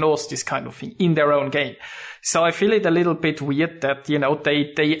just ignores this kind of thing in their own game. So I feel it a little bit weird that, you know,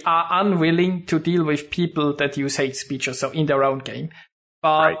 they are unwilling to deal with people that use hate speech or so in their own game.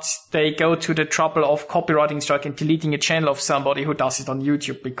 But they go to the trouble of copywriting strike and deleting a channel of somebody who does it on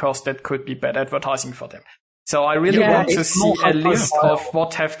YouTube because that could be bad advertising for them. So I really want to see a list of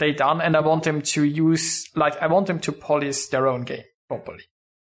what have they done, and I want them to I want them to polish their own game properly.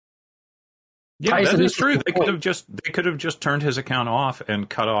 Yeah, that is true. They could have just turned his account off and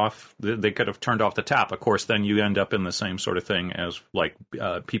cut off. They could have turned off the tap. Of course, then you end up in the same sort of thing as like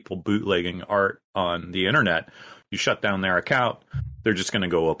people bootlegging art on the internet. You shut down their account, they're just going to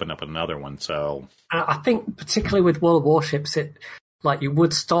go open up another one. So I think particularly with World of Warships, you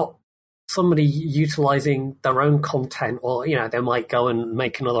would stop somebody utilizing their own content, or, you know, they might go and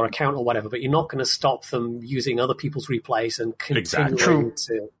make another account or whatever, but you're not going to stop them using other people's replays and continuing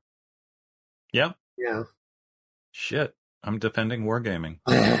to. Yeah. Yeah. Shit. I'm defending wargaming.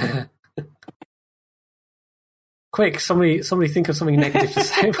 Quick, somebody think of something negative to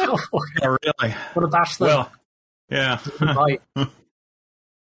say about wargaming. Oh, really? What a bash them. Well, yeah. Right.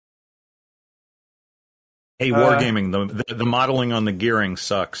 Hey, wargaming, the modeling on the gearing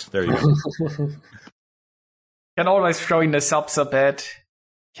sucks. There you go. Can always throw in the subs are bad.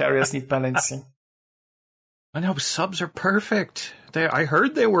 Carriers need balancing. I know, subs are perfect. I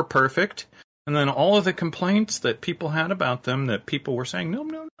heard they were perfect. And then all of the complaints that people had about them, that people were saying,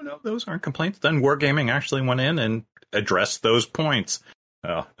 no, those aren't complaints. Then wargaming actually went in and addressed those points.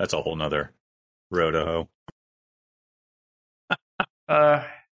 Oh, that's a whole nother road to hoe.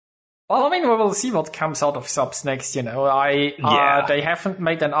 Well, I mean, we will see what comes out of subs next, you know. They haven't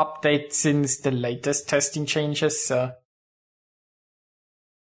made an update since the latest testing changes, so.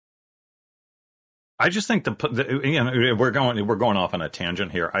 I just think we're going off on a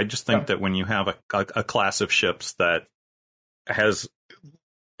tangent here. I just think that when you have a class of ships that has,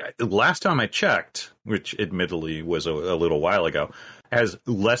 last time I checked, which admittedly was a little while ago, has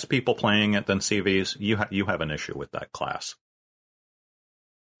less people playing it than CVs, you have an issue with that class.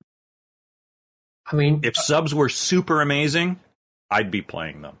 I mean, if subs were super amazing, I'd be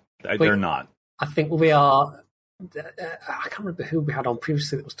playing them. They're not. I think we are. I can't remember who we had on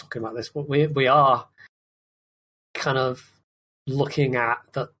previously that was talking about this, but we are kind of looking at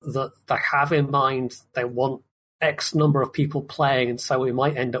that they have in mind they want X number of people playing, and so we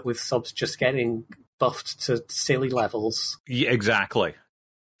might end up with subs just getting buffed to silly levels. Yeah, exactly.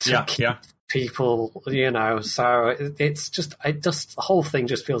 Yeah. People, you know, so it's just the whole thing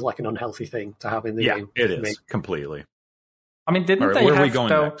just feels like an unhealthy thing to have in the game. Yeah, it is completely. I mean, didn't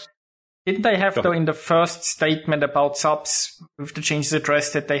they have though in the first statement about subs with the changes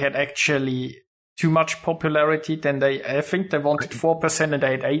addressed that they had actually too much popularity? Then I think they wanted 4% and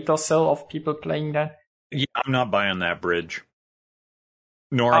they had 8 or so of people playing that. Yeah, I'm not buying that bridge.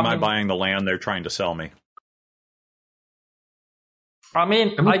 Nor am I buying the land they're trying to sell me. I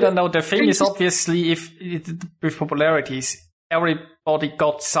mean, I don't know. The thing is, obviously, with popularities, everybody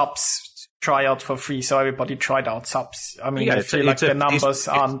got subs try out for free, so everybody tried out subs. I mean, I feel like the numbers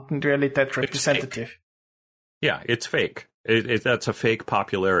aren't really that representative. Yeah, it's fake. That's a fake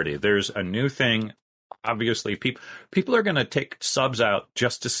popularity. There's a new thing. Obviously, people are going to take subs out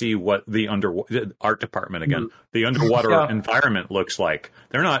just to see what the art department the underwater environment looks like.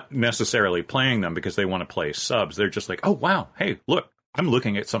 They're not necessarily playing them because they want to play subs. They're just like, oh wow, hey, look, I'm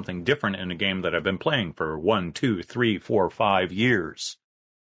looking at something different in a game that I've been playing for 1, 2, 3, 4, 5 years,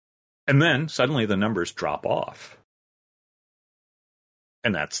 and then suddenly the numbers drop off,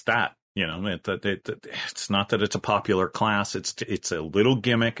 and that's that. You know, it's not that it's a popular class. It's a little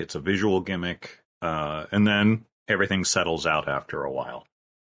gimmick. It's a visual gimmick. And then everything settles out after a while.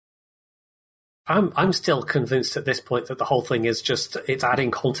 I'm still convinced at this point that the whole thing is just it's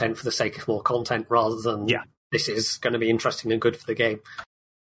adding content for the sake of more content rather than this is going to be interesting and good for the game.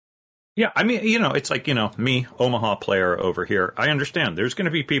 Yeah, I mean, you know, it's like, you know, me, Omaha player over here. I understand there's going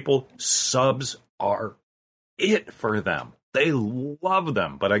to be people, subs are it for them. They love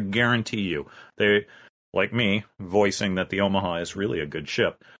them, but I guarantee you, like me, voicing that the Omaha is really a good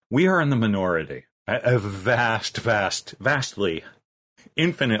ship, we are in the minority. A vastly,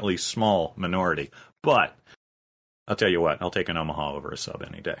 infinitely small minority. But I'll tell you what, I'll take an Omaha over a sub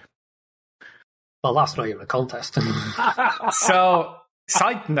any day. Well, that's not even a contest. So,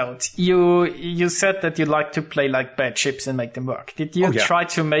 side note, you said that you like to play like bad ships and make them work. Did you try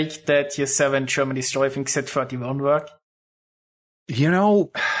to make that your 7 German Destroyer things at 31 work? You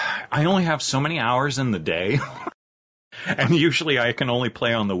know, I only have so many hours in the day. And usually I can only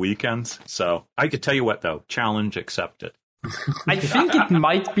play on the weekends. So I could tell you what, though, challenge accepted. I think it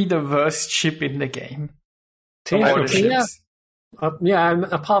might be the worst ship in the game. Yeah,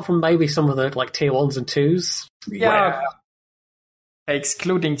 apart from maybe some of the like tier 1s and 2s. Yeah.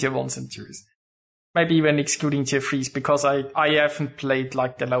 Excluding tier 1s and 2s. Maybe even excluding tier 3s, because I haven't played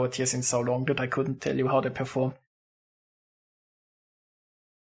like the lower tiers in so long that I couldn't tell you how they perform.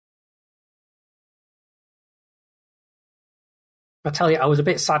 I tell you, I was a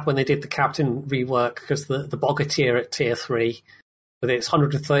bit sad when they did the Captain rework, because the Bogger tier at tier 3, with its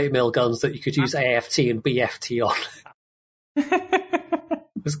 130mm guns that you could use AFT and BFT on,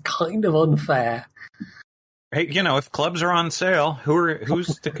 it was kind of unfair. Hey, you know, if clubs are on sale,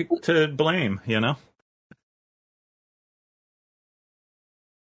 who's to blame, you know?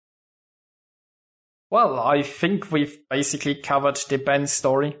 Well, I think we've basically covered the Ben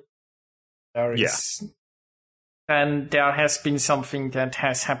story. And there has been something that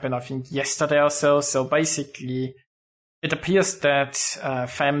has happened, I think, yesterday or so. So basically, it appears that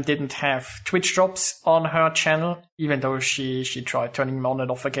Fem didn't have Twitch drops on her channel, even though she tried turning them on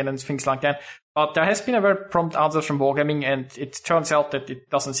and off again and things like that. But there has been a very prompt answer from Wargaming, and it turns out that it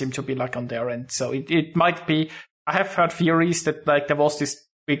doesn't seem to be like on their end. So it might be. I have heard theories that like there was this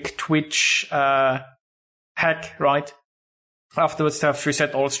big Twitch hack, right? Afterwards, they have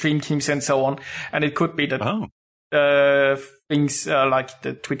reset all stream teams and so on, and it could be that. Oh. Things like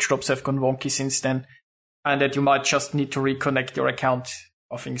the Twitch drops have gone wonky since then, and that you might just need to reconnect your account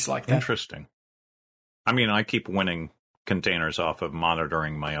or things like that. Interesting. I mean, I keep winning containers off of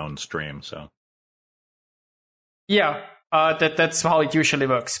monitoring my own stream, so. Yeah, that's how it usually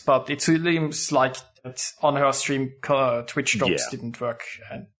works, but it seems like that on her stream, Twitch drops didn't work.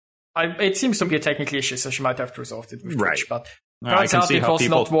 And it seems to be a technical issue, so she might have to resolve it with Twitch, but turns out it was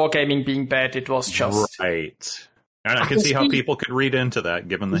not Wargaming being bad, it was just... Right. And I can see how people could read into that,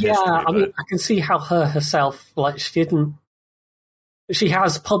 given the history. Yeah, I mean, I can see how herself, like, she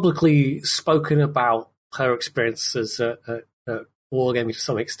has publicly spoken about her experiences at Wargaming to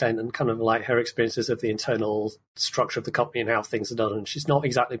some extent, and kind of like her experiences of the internal structure of the company and how things are done, and she's not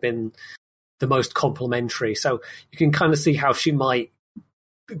exactly been the most complimentary, so you can kind of see how she might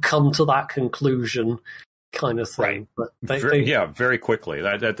come to that conclusion kind of thing. Right. But very quickly.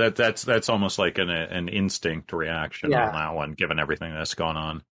 That's almost like an instinct reaction on that one, given everything that's gone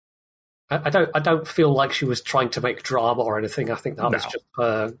on. I don't feel like she was trying to make drama or anything. I think that was just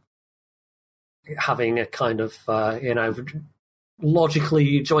her having a kind of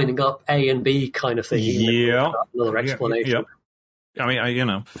logically joining up A and B kind of thing. Yeah, another explanation. I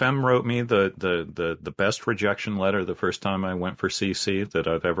mean, Fem wrote me the best rejection letter the first time I went for CC that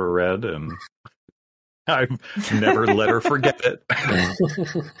I've ever read, and I've never let her forget it.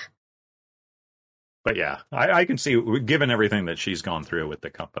 But yeah, I can see, given everything that she's gone through with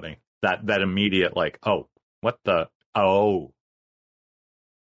the company, that immediate like, oh, what the, oh.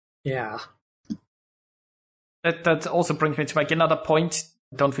 Yeah. That also brings me to make another point.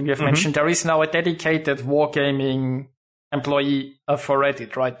 I don't think you've mentioned. There is now a dedicated Wargaming employee for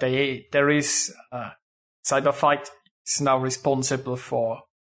Reddit, right? There is Cyberfight is now responsible for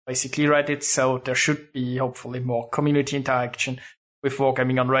basically Reddit, so there should be hopefully more community interaction with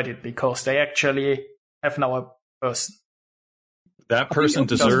Wargaming on Reddit, because they actually have now a person. That person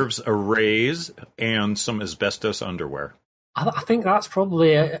deserves a raise and some asbestos underwear. I think that's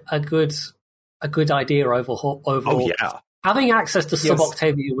probably a good idea overall. Oh yeah. Having access to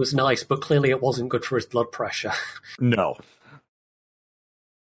Sub-Octavia was nice, but clearly it wasn't good for his blood pressure. No.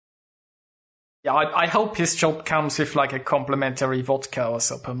 Yeah, I hope his job comes with like a complimentary vodka or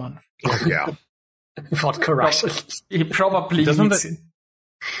so per month. Yeah. Vodka rations. He probably needs it.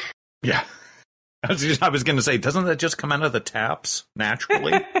 Yeah. I was going to say, doesn't that just come out of the taps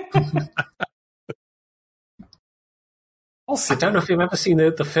naturally? I don't know if you've ever seen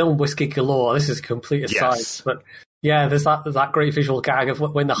the film Whiskey Galore. This is a complete aside, but yeah, there's that great visual gag of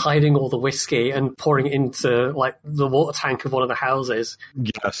when they're hiding all the whiskey and pouring it into like the water tank of one of the houses.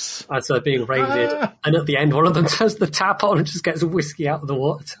 Yes, as they're being raided, and at the end, one of them turns the tap on and just gets whiskey out of the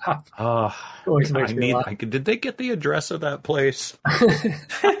water tap. Always makes me laugh. Did they get the address of that place?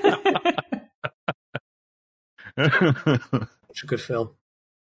 Such a good film.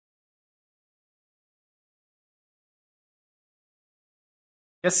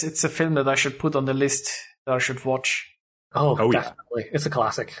 Yes, it's a film that I should put on the list that I should watch. Oh definitely. Yeah. It's a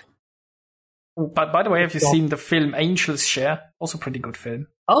classic. But by the way, have you seen the film Angel's Share? Also pretty good film.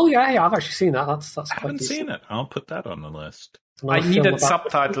 Oh yeah, I've actually seen that. That's I haven't seen it. I'll put that on the list. I needed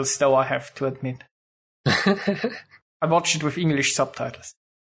subtitles, though, I have to admit. I watched it with English subtitles.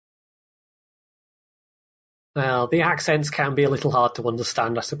 Well, the accents can be a little hard to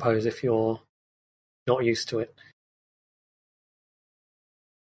understand, I suppose, if you're not used to it.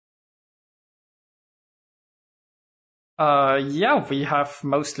 Yeah, we have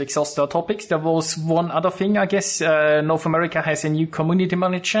mostly exhausted our topics. There was one other thing, I guess. North America has a new community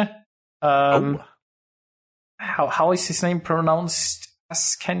manager. How is his name pronounced?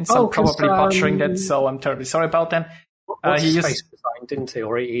 I'm probably butchering that, so I'm terribly sorry about that. He face resigned, didn't he?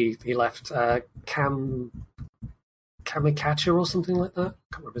 Or he left Kamikacha or something like that.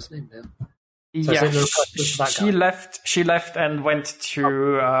 I can't remember his name now. So yeah, she left and went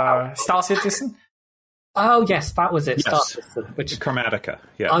to Star Citizen. Oh yes, that was it. Yes. Star Citizen, which Chromatica.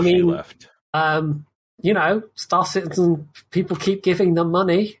 Yeah, she left. Star Citizen, people keep giving them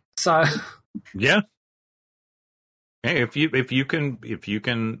money, so yeah. Hey, if you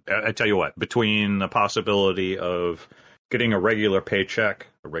can, I tell you what, between the possibility of getting a regular paycheck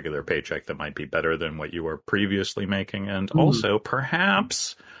that might be better than what you were previously making, and also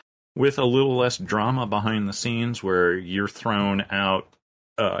perhaps with a little less drama behind the scenes where you're thrown out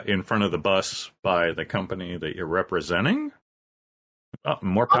in front of the bus by the company that you're representing.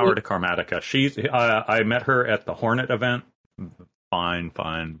 More power to Chromatica. I met her at the Hornet event.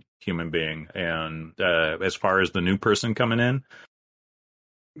 Fine human being. And as far as the new person coming in,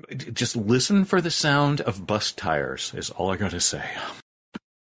 just listen for the sound of bus tires is all I got to say.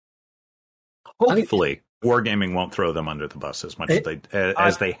 Hopefully, Wargaming won't throw them under the bus as much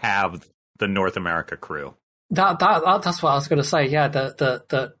as they have the North America crew. That's what I was going to say. Yeah,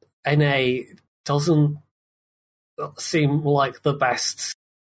 the NA doesn't seem like the best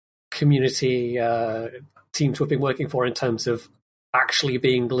community team to have been working for in terms of actually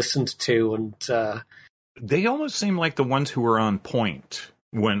being listened to, and they almost seem like the ones who were on point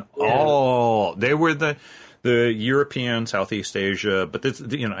when they were the European, Southeast Asia, but this,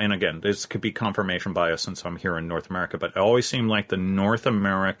 and again, this could be confirmation bias since I'm here in North America, but it always seemed like the North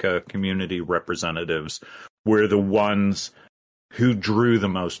America community representatives were the ones who drew the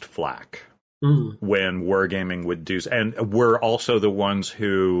most flack when Wargaming would do, and were also the ones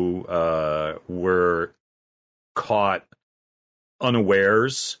who were caught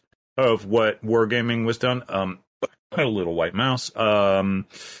unawares of what Wargaming was done. A little white mouse. I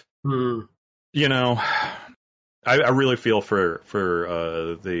really feel for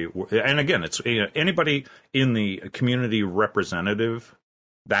and again, it's anybody in the community representative,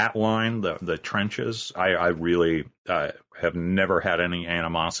 that line, the trenches. I really have never had any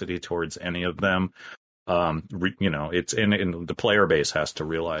animosity towards any of them. It's in the player base has to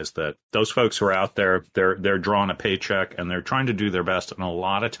realize that those folks who are out there, they're drawing a paycheck and they're trying to do their best. And a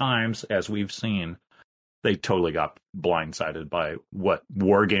lot of times, as we've seen, they totally got blindsided by what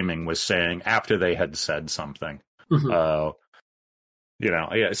Wargaming was saying after they had said something. So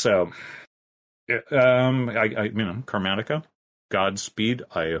Chromatica, Godspeed.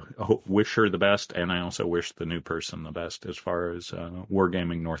 I wish her the best, and I also wish the new person the best as far as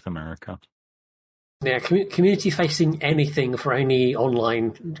Wargaming North America. Yeah, community facing anything for any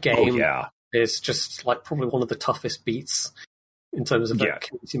online game is just like probably one of the toughest beats in terms of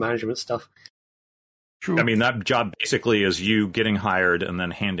community management stuff. True. I mean, that job basically is you getting hired and then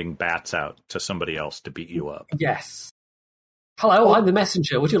handing bats out to somebody else to beat you up. Yes. Hello, I'm the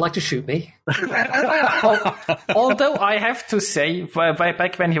messenger. Would you like to shoot me? Although I have to say,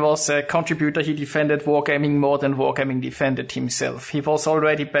 back when he was a contributor, he defended Wargaming more than Wargaming defended himself. He was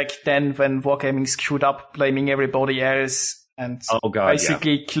already back then when Wargaming screwed up, blaming everybody else, and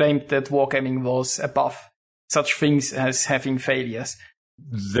basically claimed that Wargaming was above such things as having failures.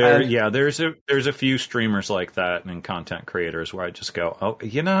 There's a few streamers like that and content creators where I just go,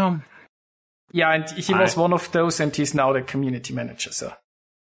 Yeah, and he was one of those, and he's now the community manager, so.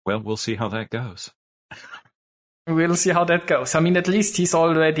 Well, we'll see how that goes. We'll see how that goes. I mean, at least he's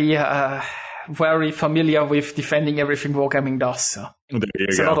already very familiar with defending everything Wargaming does, so.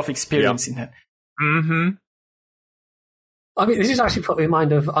 There's a lot of experience in that. Mm-hmm. I mean, this is actually put me in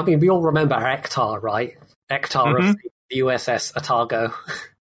mind of, we all remember Ektar, right? Ektar of the USS Otago.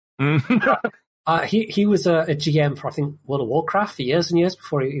 He was a GM for, I think, World of Warcraft for years and years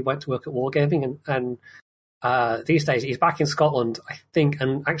before he went to work at Wargaming, and these days he's back in Scotland, I think,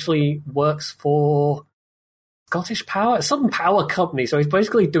 and actually works for Scottish Power, some power company. So he's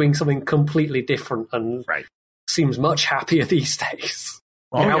basically doing something completely different and seems much happier these days.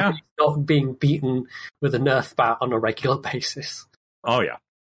 Oh, yeah. He's not being beaten with a Nerf bat on a regular basis. Oh, yeah.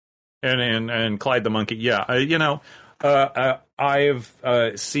 And Clyde the Monkey, yeah.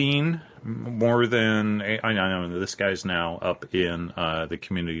 I've seen more than... I know this guy's now up in the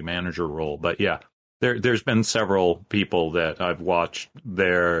community manager role, but yeah, there's been several people that I've watched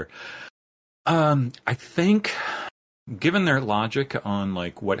there. I think, given their logic on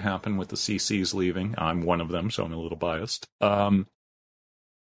like what happened with the CCs leaving, I'm one of them, so I'm a little biased.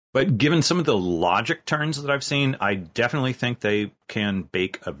 But given some of the logic turns that I've seen, I definitely think they can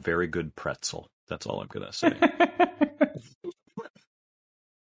bake a very good pretzel. That's all I'm going to say.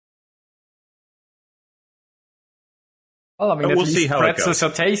 Well, I mean, we'll see how pretzels are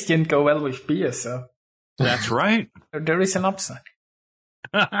tasty and go well with beer, so... That's right. There is an upside.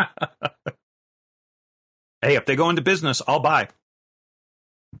 Hey, if they go into business, I'll buy.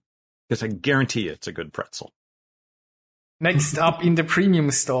 Because I guarantee you it's a good pretzel. Next up in the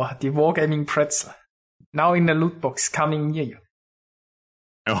premium store, the Wargaming Pretzel. Now in a loot box coming near you.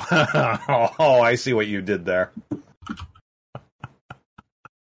 Oh, I see what you did there.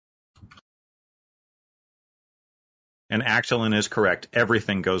 And Axelin is correct.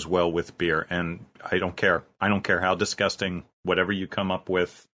 Everything goes well with beer, and I don't care. I don't care how disgusting, whatever you come up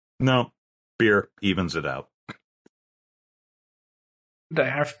with. No, beer evens it out. They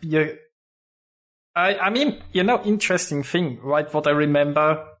have beer. I mean, interesting thing, right? What I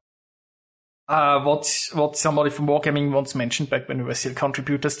remember, what somebody from Wargaming once mentioned back when we were still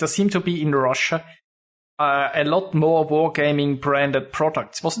contributors, there seemed to be in Russia a lot more Wargaming branded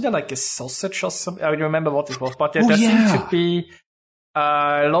products. Wasn't there like a sausage or something? I don't remember what it was, but there seemed to be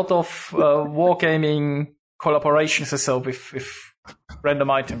a lot of Wargaming collaborations or so with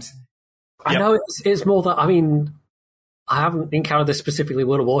random items. I know it's more that, I mean, I haven't encountered this specifically in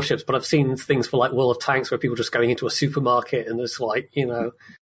World of Warships, but I've seen things for like World of Tanks where people just going into a supermarket and there's like,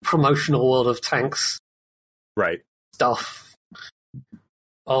 promotional World of Tanks stuff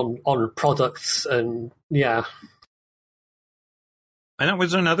on products, and yeah. And that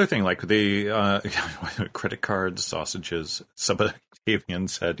was another thing, like the credit cards, sausages. Somebody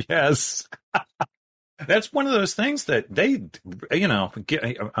said yes. That's one of those things that they,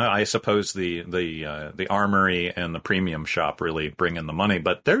 I suppose the armory and the premium shop really bring in the money,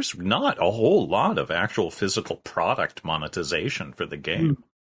 but there's not a whole lot of actual physical product monetization for the game.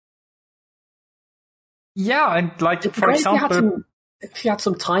 Yeah, and like, for example... If you had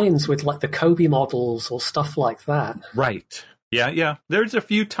some tie-ins with like the Kobe models or stuff like that. Right. Yeah. There's a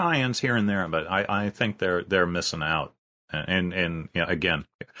few tie-ins here and there, but I think they're missing out. And again,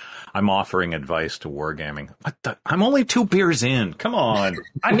 I'm offering advice to Wargaming. I'm only 2 beers in. Come on.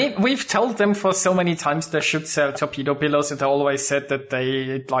 I mean, we've told them for so many times they should sell torpedo pillows, and they always said that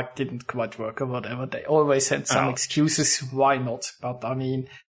they didn't quite work or whatever. They always had some excuses why not. But I mean,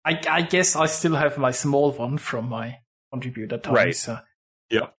 I guess I still have my small one from my contributor time. Right.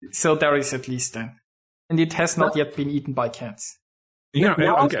 So there is at least then. And it has not yet been eaten by cats.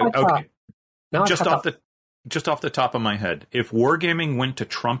 Okay. Just off the top of my head, if Wargaming went to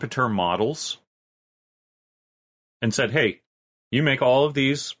Trumpeter Models and said, hey, you make all of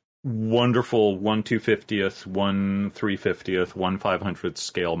these wonderful 1/250th, 1/350th, 1/500th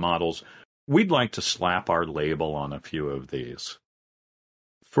scale models, we'd like to slap our label on a few of these.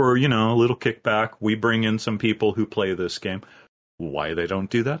 For, a little kickback, we bring in some people who play this game. Why they don't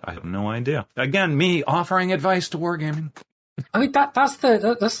do that, I have no idea. Again, me offering advice to Wargaming. I mean,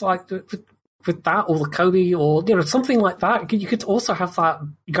 that's like with that, or the Kobe, or something like that. You could also have that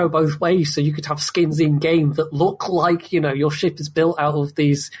go both ways. So you could have skins in game that look like your ship is built out of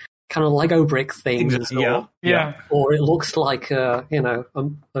these kind of Lego brick things. Yeah. Or it looks like well,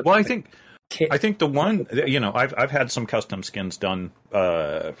 I think the one, I've had some custom skins done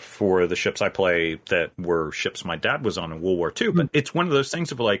for the ships I play that were ships my dad was on in World War II. But it's one of those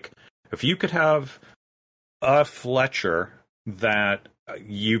things of like, if you could have a Fletcher that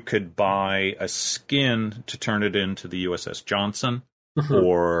you could buy a skin to turn it into the USS Johnson,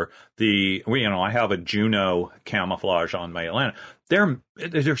 or I have a Juno camouflage on my Atlanta.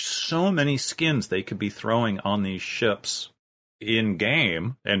 There's so many skins they could be throwing on these ships in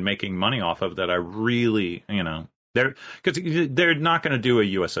game and making money off of that. I really, because they're not going to do a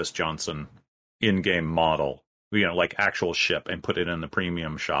USS Johnson in-game model, like actual ship, and put it in the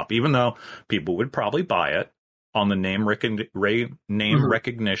premium shop, even though people would probably buy it on the name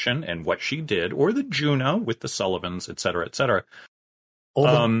recognition and what she did, or the Juno with the Sullivans, et cetera, et cetera. Or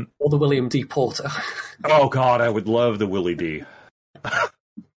the William D. Porter. Oh God, I would love the Willie D.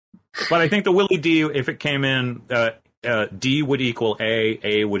 But I think the Willie D, if it came in, D would equal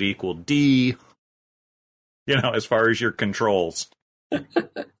A would equal D. As far as your controls.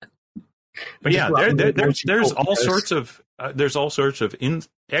 But yeah, there's all sorts of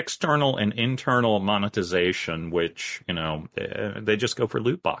external and internal monetization, which they just go for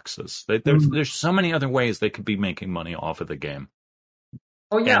loot boxes. There's so many other ways they could be making money off of the game.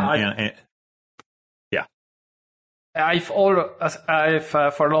 Oh yeah, I've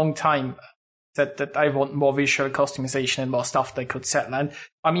for a long time said that I want more visual customization and more stuff they could sell. And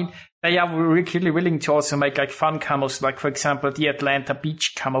I mean, they are really willing to also make like fun camos, like for example, the Atlanta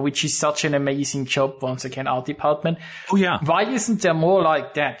Beach camo, which is such an amazing job. Once again, art department. Oh yeah. Why isn't there more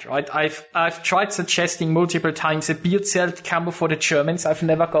like that, right? I've tried suggesting multiple times a beard zelt camo for the Germans. I've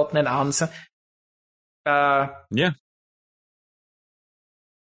never gotten an answer. Yeah.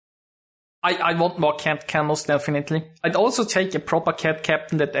 I want more cat camos, definitely. I'd also take a proper cat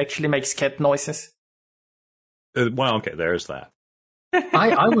captain that actually makes cat noises. Well, okay, there's that.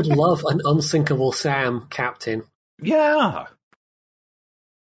 I would love an Unsinkable Sam captain. Yeah.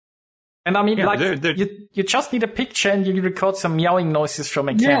 And I mean, you just need a picture and you record some meowing noises from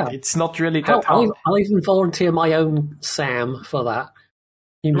a cat. Yeah. It's not really that hard. I'll even volunteer my own Sam for that.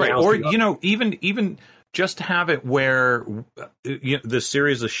 Right, or, even just have it where the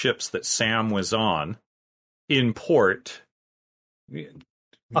series of ships that Sam was on in port.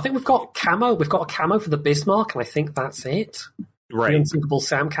 I think we've got camo. We've got a camo for the Bismarck, and I think that's it. Right, the Unsinkable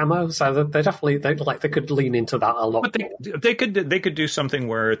Sam camo. So they could lean into that a lot. But they could do something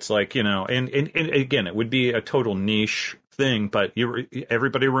where it's like and again, it would be a total niche thing. But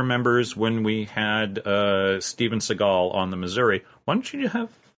everybody remembers when we had Steven Seagal on the Missouri. Why don't you have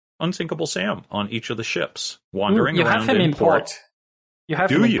Unsinkable Sam on each of the ships wandering around? You have him in port. You have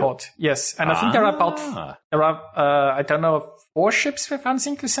him in port, yes. And I think there are I don't know, 4 ships with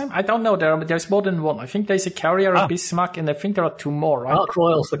Unsinkable Sam? I don't know. There's more than one. I think there's a carrier, a Bismarck, and I think there are 2 more, right? Ark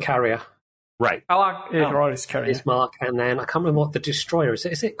Royal's the carrier. Right. Royal's carrier. Bismarck, and then I can't remember what the destroyer is.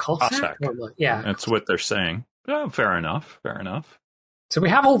 Is it Cossack? Yeah. That's what they're saying. Oh, fair enough. So we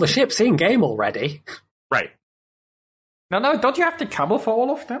have all the ships in game already. Right. No, don't you have the camo for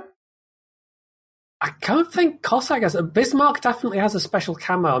all of them? I don't think Cossack has. Bismarck definitely has a special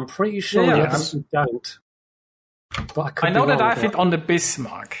camo. I'm pretty sure the others don't. But I know that I have it on the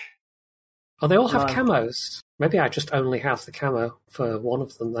Bismarck. Oh, they all have camos. Maybe I just only have the camo for one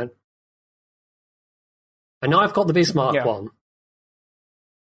of them then. I know I've got the Bismarck one.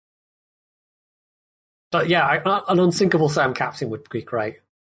 But yeah, an Unsinkable Sam captain would be great.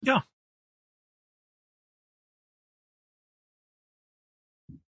 Yeah.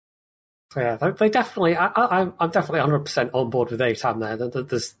 So yeah, they definitely. I'm definitely 100% on board with ATAM there.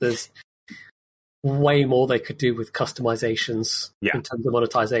 There's way more they could do with customizations in terms of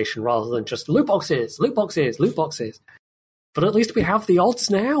monetization rather than just loot boxes. But at least we have the odds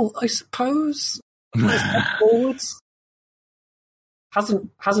now, I suppose. Forwards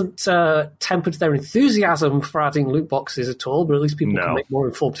hasn't tempered their enthusiasm for adding loot boxes at all, but at least people can make more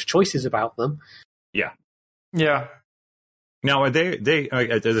informed choices about them. Yeah. Yeah. Now,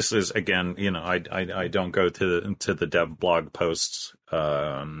 this is again, I don't go to the dev blog posts,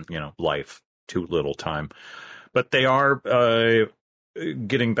 life too little time, but they are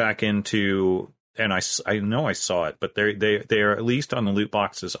getting back into, and I know I saw it, but they are at least on the loot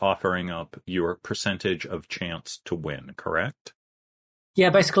boxes offering up your percentage of chance to win. Correct?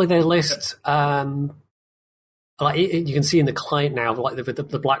 Yeah, basically they list. You can see in the client now, like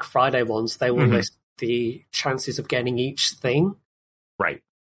the Black Friday ones, they will list the chances of getting each thing, right?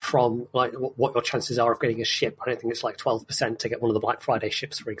 From like what your chances are of getting a ship. I don't think it's like 12% to get one of the Black Friday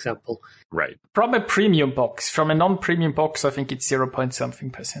ships, for example. Right. From a premium box, from a non-premium box, I think it's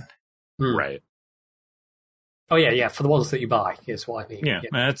 0.something%. Right. Oh yeah. For the ones that you buy, is what I mean. Yeah.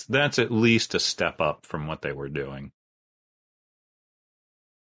 That's at least a step up from what they were doing.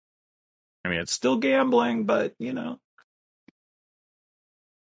 I mean, it's still gambling, but At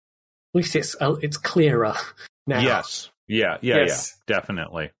least it's clearer now. Yes. Yeah,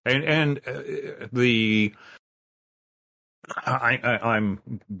 definitely. And I'm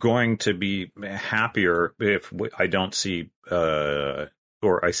going to be happier if I don't see or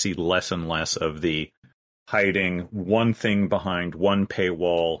I see less and less of the hiding one thing behind one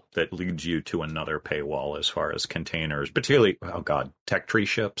paywall that leads you to another paywall as far as containers, particularly tech tree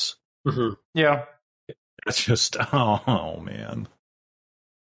ships. Mm-hmm. Yeah. It's just man.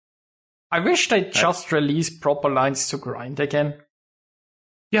 I wish they'd just release proper lines to grind again.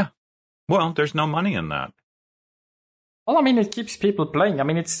 Yeah. Well, there's no money in that. Well, I mean, it keeps people playing. I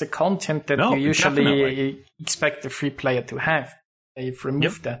mean, it's the content that you usually expect the free player to have. They've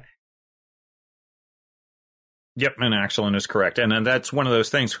removed that. Yep, and Axelin is correct. And that's one of those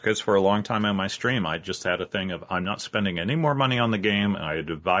things, because for a long time on my stream, I just had a thing of, I'm not spending any more money on the game. I'd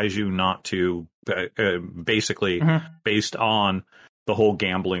advise you not to, basically based on the whole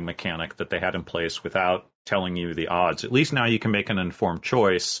gambling mechanic that they had in place without telling you the odds. At least now you can make an informed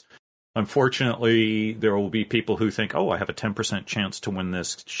choice. Unfortunately, there will be people who think, oh, I have a 10% chance to win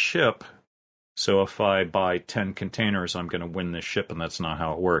this ship, so if I buy 10 containers, I'm going to win this ship, and that's not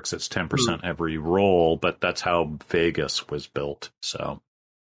how it works. It's 10% every roll, but that's how Vegas was built. So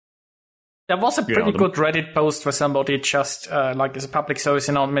there was a pretty good Reddit post where somebody just, like as a public service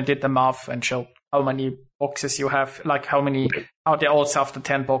announcement, did the math and showed how many boxes you have, like how the odds after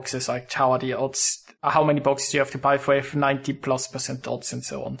 10 boxes, like how are the odds, how many boxes you have to buy for 90+% odds and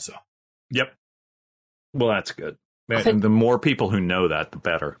so on. So. Yep. Well, that's good. And the more people who know that, the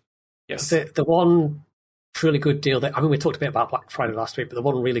better. Yes. The one really good deal that, I mean, we talked a bit about Black Friday last week, but the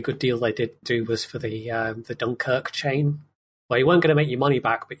one really good deal they did do was for the Dunkirk chain, where you weren't going to make your money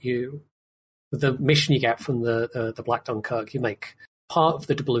back, but the mission you get from the Black Dunkirk, you make part of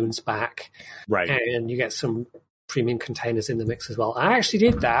the doubloons back, right? And you get some premium containers in the mix as well. I actually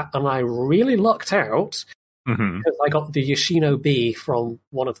did that, and I really lucked out because I got the Yoshino B from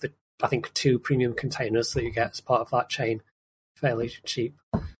one of the, I think, 2 premium containers that you get as part of that chain, fairly cheap.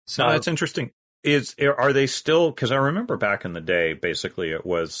 So that's interesting. Are they still? Because I remember back in the day, basically, it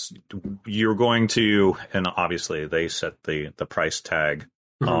was you're going to, and obviously they set the price tag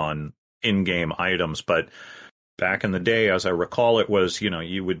on in-game items, but back in the day, as I recall, it was,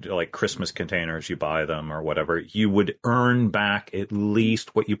 you would, like Christmas containers, you buy them or whatever, you would earn back at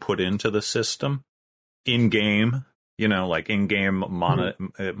least what you put into the system in-game. Like in-game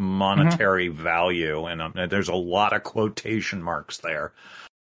monetary value, and there's a lot of quotation marks there.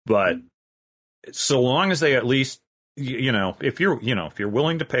 But so long as they at least, if you're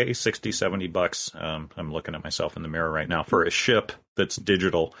willing to pay $60-$70, I'm looking at myself in the mirror right now, for a ship that's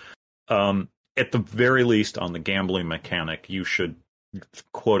digital, at the very least on the gambling mechanic, you should,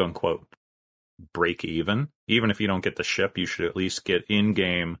 quote unquote, break even. Even if you don't get the ship, you should at least get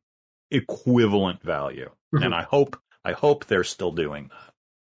in-game equivalent value. And I hope they're still doing that.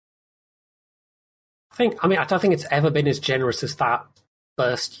 I don't think it's ever been as generous as that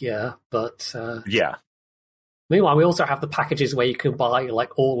first year, but yeah. Meanwhile, we also have the packages where you can buy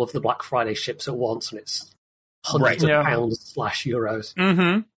like all of the Black Friday ships at once, and it's hundreds of pounds /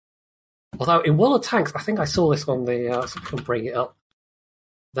 euros. Although in World of Tanks, I think I saw this on the. So I can bring it up.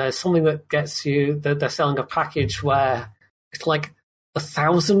 There's something that gets you. They're selling a package where it's like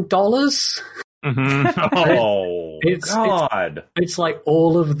 $1,000. Oh, God! It's like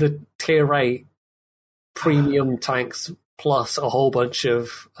all of the tier 8 premium tanks plus a whole bunch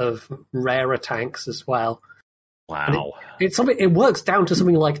of rarer tanks as well. Wow! It's something. It works down to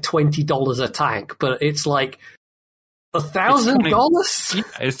something like $20 a tank, but it's like $1,000.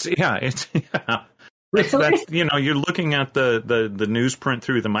 It's Really? That's you're looking at the newsprint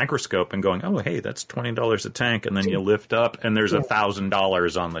through the microscope and going, oh, hey, that's $20 a tank, and then you lift up and there's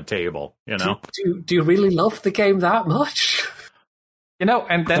 $1,000 on the table. Do you really love the game that much? And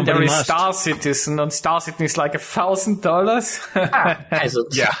then there is Star Citizen, and Star Citizen is like $1,000.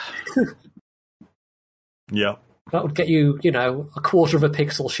 Peasants. Yeah. Yep. That would get you, a quarter of a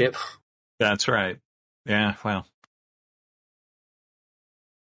pixel ship. That's right. Yeah. Well.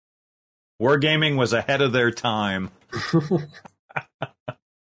 Wargaming was ahead of their time.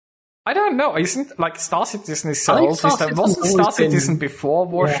 I don't know. Isn't like Star Citizen is so old? Wasn't Star Citizen before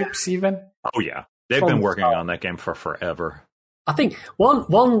Warships even? Oh yeah, they've been working on that game for forever. I think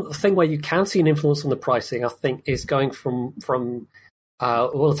one thing where you can see an influence on the pricing, I think, is going from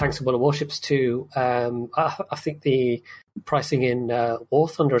World of Tanks and World of Warships to I think the pricing in War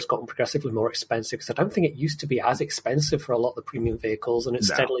Thunder has gotten progressively more expensive, because I don't think it used to be as expensive for a lot of the premium vehicles, and it's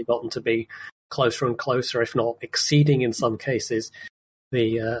steadily gotten to be closer and closer, if not exceeding in some cases,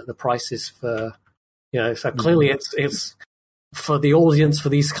 the prices for So clearly, it's for the audience for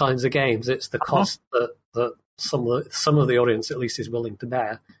these kinds of games. It's the cost that some of the audience at least is willing to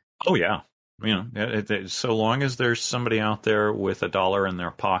bear. Oh yeah. So long as there's somebody out there with $1 in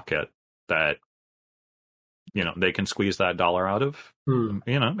their pocket that, they can squeeze that dollar out of, and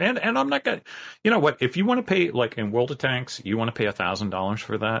I'm not going to, what, if you want to pay, like in World of Tanks, you want to pay $1,000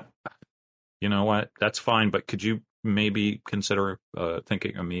 for that, you know what, that's fine. But could you maybe consider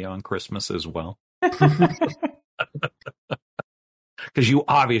thinking of me on Christmas as well? Because you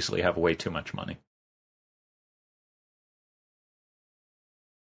obviously have way too much money.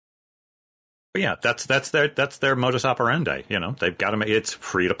 But yeah, that's their modus operandi. They've got to make it's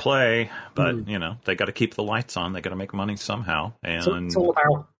free to play, but they got to keep the lights on. They got to make money somehow. And so it's all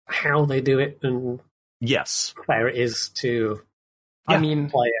about how they do it and Yes. fair it is to I mean,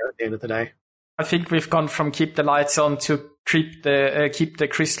 play at the end of the day. I think we've gone from keep the lights on to keep the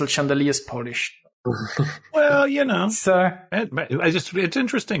crystal chandeliers polished. Well, you know, So it's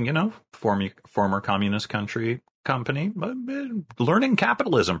interesting, you know, former communist company, learning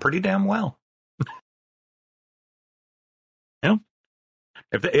capitalism pretty damn well. Yeah.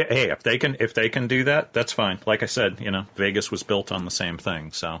 If they can do that, that's fine. Like I said, you know, Vegas was built on the same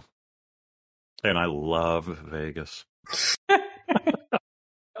thing, so. And I love Vegas.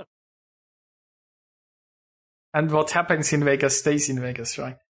 And what happens in Vegas stays in Vegas,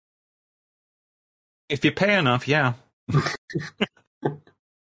 right? If you pay enough, yeah.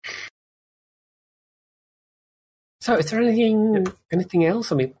 So, is there anything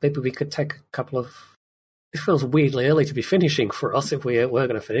else? I mean, maybe we could take a couple of. It feels weirdly early to be finishing for us if we were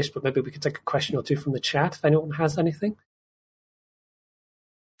going to finish, but maybe we could take a question or two from the chat if anyone has anything.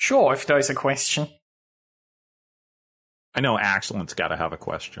 Sure, if there is a question. I know Axelent's got to have a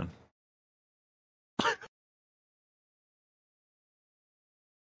question.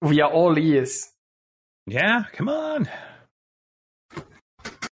 We are all ears. Yeah, come on. I've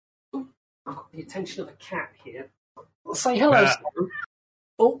got the attention of a cat here. Say hello, Sam.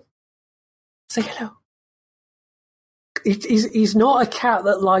 Oh, say hello. He's not a cat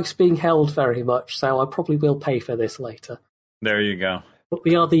that likes being held very much, so I probably will pay for this later. There you go. But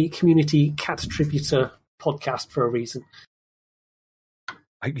we are the community cat tributor podcast for a reason.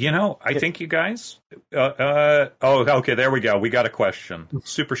 I think you guys. Okay, there we go. We got a question.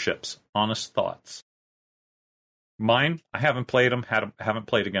 Super ships. Honest thoughts. Mine. I haven't played them. Haven't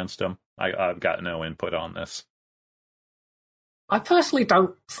played against them. I've got no input on this. I personally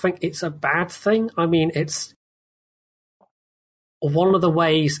don't think it's a bad thing. I mean, it's one of the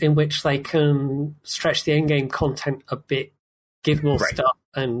ways in which they can stretch the in-game content a bit, give more stuff,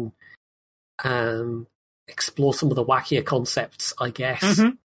 and explore some of the wackier concepts, I guess.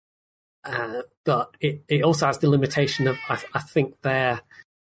 Mm-hmm. But it also has the limitation of I think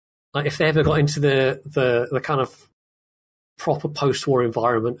if they ever got into the kind of proper post-war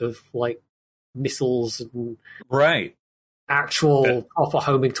environment of like missiles and actual proper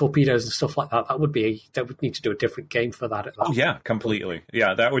homing torpedoes and stuff like that, they would need to do a different game for that. Yeah, completely.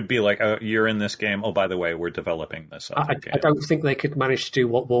 Yeah, that would be like you're in this game. Oh, by the way, we're developing this. I don't think they could manage to do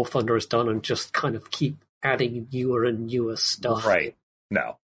what War Thunder has done and just kind of keep adding newer and newer stuff. Right.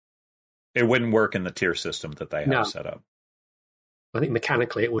 No. It wouldn't work in the tier system that they have set up. I think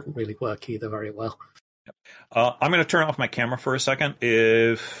mechanically it wouldn't really work either very well. I'm going to turn off my camera for a second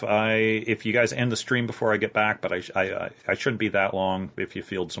if you guys end the stream before I get back, but I shouldn't be that long if you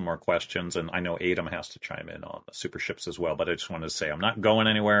field some more questions. And I know Adam has to chime in on the super ships as well, but I just wanted to say I'm not going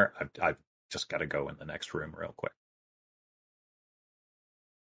anywhere. I've just got to go in the next room real quick.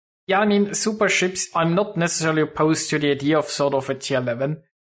 Yeah, I mean, super ships, I'm not necessarily opposed to the idea of sort of a tier 11.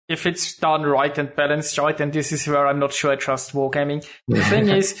 If it's done right and balanced right, and this is where I'm not sure I trust Wargaming. The thing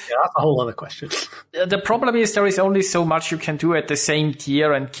is... yeah, that's a whole other question. The problem is there is only so much you can do at the same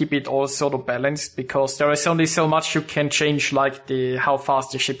tier and keep it all sort of balanced, because there is only so much you can change, like how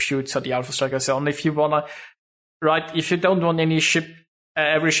fast the ship shoots or the Alpha Striker zone. If you don't want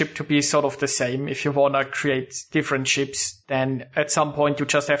every ship to be sort of the same, if you want to create different ships, then at some point you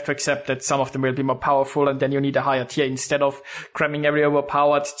just have to accept that some of them will be more powerful, and then you need a higher tier. Instead of cramming every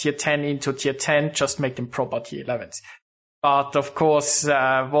overpowered tier 10 into tier 10, just make them proper tier 11s. But of course,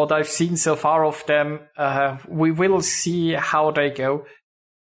 what I've seen so far of them, we will see how they go.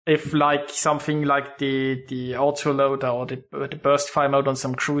 If like something like the autoloader or the burst fire mode on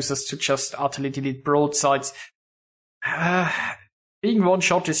some cruisers to just utterly delete broadsides, being one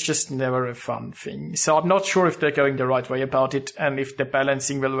shot is just never a fun thing. So I'm not sure if they're going the right way about it and if the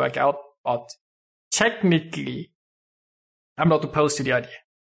balancing will work out. But technically, I'm not opposed to the idea.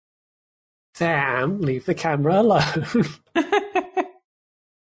 Sam, leave the camera alone.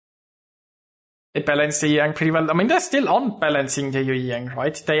 They balance the Yang pretty well. I mean, they're still on balancing the Yang,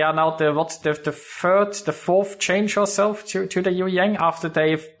 right? They are now the fourth change or so to the Yang after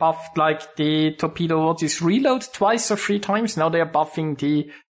they've buffed like the torpedo reload twice or three times. Now they're buffing the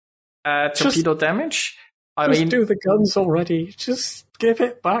torpedo damage. I mean, do the guns already. Just give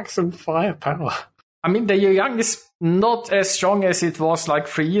it back some firepower. I mean, the Yang is not as strong as it was like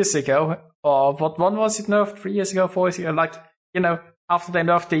 3 years ago. Or what one was it nerfed 3 years ago, 4 years ago? Like, after they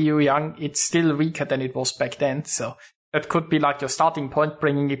nerfed the Yang, it's still weaker than it was back then. So that could be like your starting point,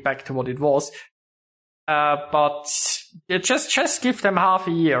 bringing it back to what it was. But just give them half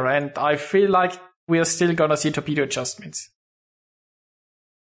a year, and I feel like we are still gonna see torpedo adjustments.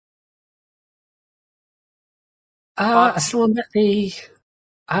 Someone met the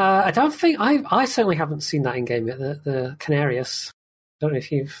I don't think I certainly haven't seen that in game yet. The Canarius. I don't know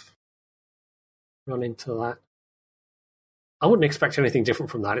if you've run into that. I wouldn't expect anything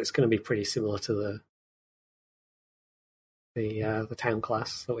different from that. It's going to be pretty similar to the town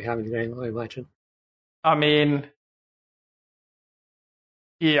class that we have in the game, I imagine. I mean,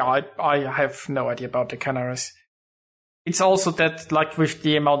 yeah, I have no idea about the Canaries. It's also that, like, with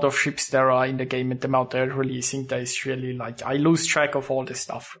the amount of ships there are in the game and the amount they're releasing, there's really, like, I lose track of all this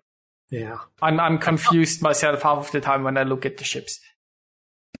stuff. Yeah. I'm confused myself half of the time when I look at the ships.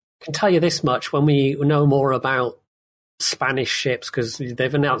 I can tell you this much, when we know more about Spanish ships, because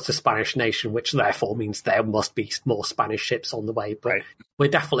they've announced a Spanish nation, which therefore means there must be more Spanish ships on the way, but we're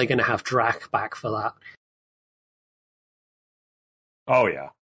definitely going to have Drac back for that. Oh, yeah.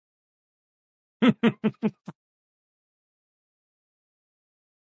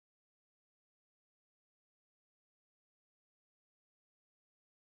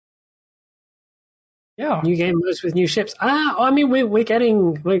 Yeah. New game modes with new ships. I mean,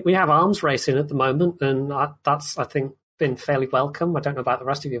 we have arms racing at the moment, and that's, I think, been fairly welcome. I don't know about the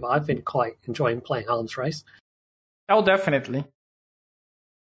rest of you, but I've been quite enjoying playing arms race. Oh, definitely.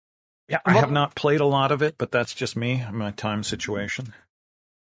 Yeah, I have not played a lot of it, but that's just me, my time situation.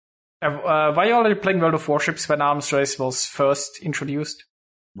 Were you already playing World of Warships when arms race was first introduced?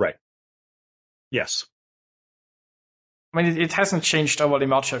 Right. Yes. I mean, it hasn't changed overly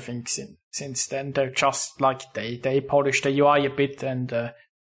much, I think, since then. They're just, like, they polished the UI a bit and,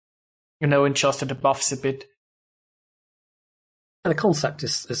 adjusted the buffs a bit. And the concept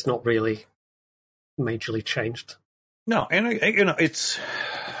is not really majorly changed. No, and, it's...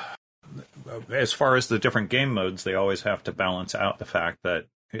 As far as the different game modes, they always have to balance out the fact that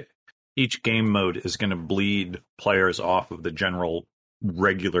each game mode is going to bleed players off of the general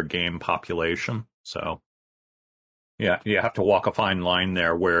regular game population. So... yeah, you have to walk a fine line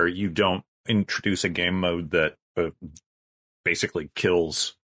there where you don't introduce a game mode that basically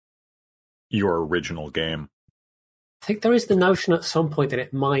kills your original game. I think there is the notion at some point that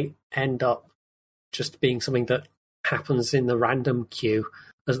it might end up just being something that happens in the random queue,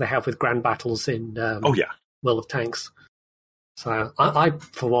 as they have with Grand Battles in World of Tanks. So I,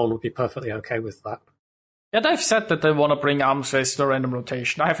 for one, would be perfectly okay with that. Yeah, they've said that they want to bring arms race to random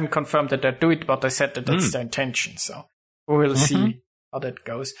rotation. I haven't confirmed that they do it, but they said that that's their intention, so we will see how that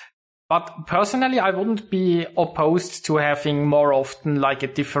goes. But personally, I wouldn't be opposed to having more often like a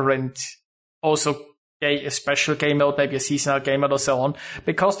different, also a special game mode, maybe a seasonal game mode or so on,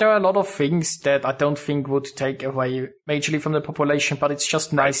 because there are a lot of things that I don't think would take away majorly from the population, but it's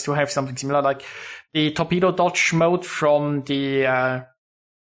just nice to have something similar, like the torpedo dodge mode from the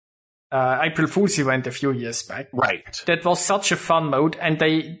April Fool's event a few years back. Right. That was such a fun mode, and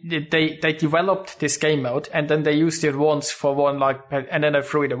they developed this game mode, and then they used it once for one, and then they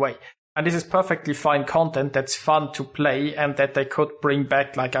threw it away. And this is perfectly fine content that's fun to play, and that they could bring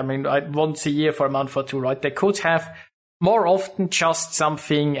back, once a year for a month or two, right? They could have more often just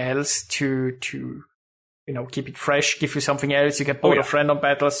something else to keep it fresh, give you something else. You get bored of random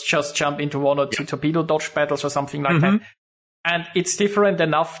battles, just jump into one or two torpedo dodge battles or something like that. And it's different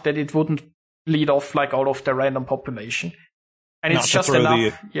enough that it wouldn't lead off like all of the random population. And it's just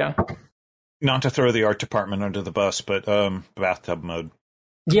enough, Not to throw the art department under the bus, but bathtub mode.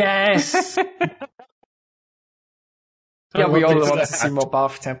 Yes! Yeah, we all want to see more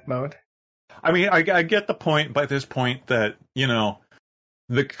bathtub mode. I mean, I get the point by this point that,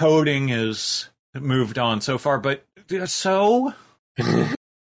 the coding is moved on so far, but so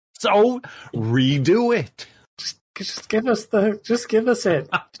redo it. Just give us it. Just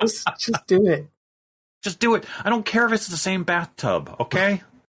do it. Just do it. I don't care if it's the same bathtub, okay?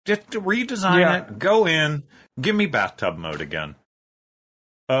 Just redesign it, go in, give me bathtub mode again.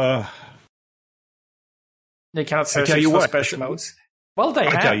 They cannot search for special modes. Well, they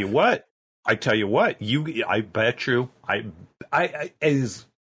have. I tell you what. I bet you. It's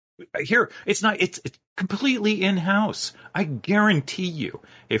completely in-house. I guarantee you,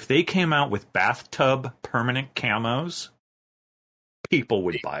 if they came out with bathtub permanent camos, people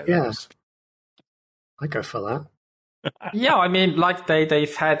would buy those. I go for that. Yeah, I mean, like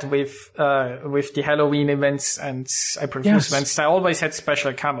they've had with the Halloween events and April Fool's events, they always had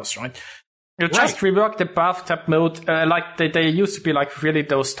special camos, right? You just rework the bathtub mode, like they used to be like really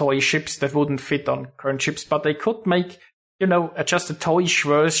those toy ships that wouldn't fit on current ships, but they could make, just a toyish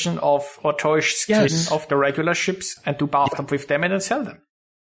version of, or toyish skin of the regular ships and do bathtub with them and then sell them.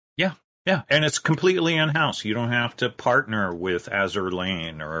 Yeah, and it's completely in-house. You don't have to partner with Azur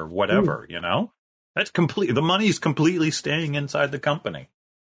Lane or whatever, That's the money's completely staying inside the company.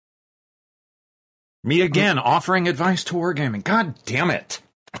 Me again, offering advice to Wargaming. God damn it.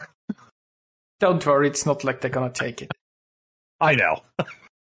 Don't worry, it's not like they're gonna take it. I know.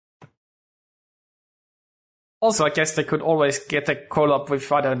 Also, I guess they could always get a call-up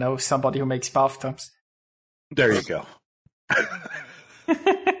with, I don't know, somebody who makes bathtubs. There you go.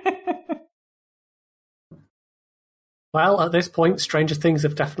 Well, at this point, stranger things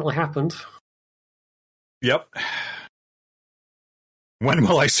have definitely happened. Yep. When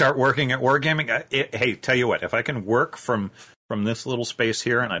will I start working at Wargaming? Hey, tell you what, if I can work from this little space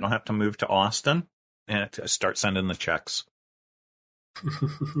here and I don't have to move to Austin, and start sending the checks.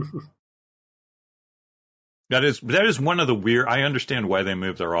 That is one of the weird. I understand why they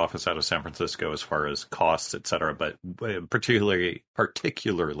moved their office out of San Francisco as far as costs, et cetera, but particularly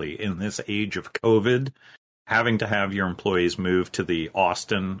in this age of COVID, having to have your employees move to the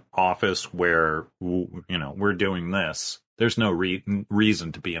Austin office where we're doing this. There's no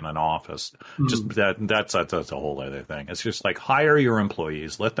reason to be in an office. Just that's a whole other thing. It's just like hire your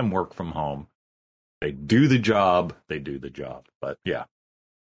employees, let them work from home. They do the job. But yeah.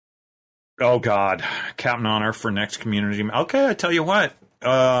 Oh, God. Captain Honor for next community. Okay, I tell you what.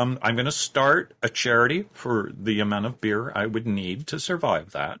 I'm going to start a charity for the amount of beer I would need to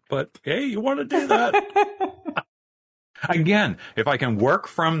survive that. But, hey, you want to do that? Again, if I can work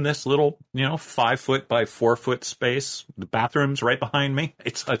from this little, 5-foot by 4-foot space, the bathroom's right behind me,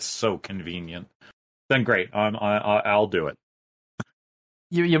 it's so convenient. Then great, I'll do it.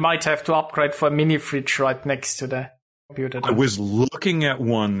 You might have to upgrade for a mini fridge right next to the computer. I was looking at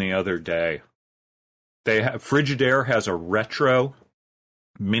one the other day. Frigidaire has a retro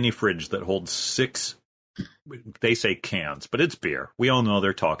mini fridge that holds 6, they say cans, but it's beer. We all know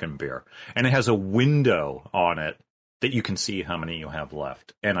they're talking beer. And it has a window on it that you can see how many you have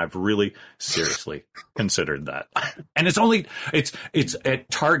left. And I've really seriously considered that. And it's at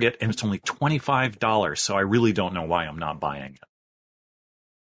Target and it's only $25. So I really don't know why I'm not buying it.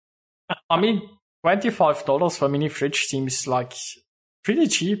 I mean, $25 for a mini fridge seems like pretty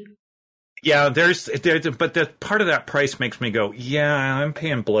cheap. Yeah, there's but the part of that price makes me go, yeah, I'm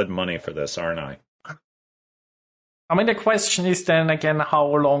paying blood money for this, aren't I? I mean, the question is then again, how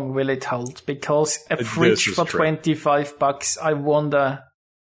long will it hold? Because a fridge for $25, I wonder.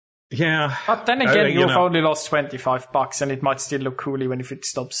 Yeah. But then again, you've only lost $25 and it might still look cool even if it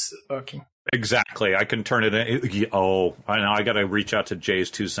stops working. Exactly. I can turn it in. Oh, I know. I got to reach out to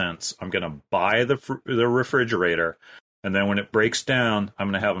Jay's 2 cents. I'm going to buy the refrigerator, and then when it breaks down, I'm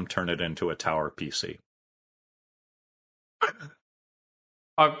going to have him turn it into a tower PC.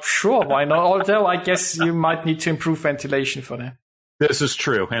 Sure, why not? Although I guess you might need to improve ventilation for that. This is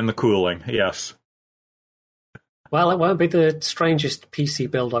true, and the cooling, yes. Well, it won't be the strangest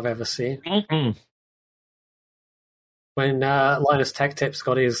PC build I've ever seen. Mm-mm. When Linus Tech Tips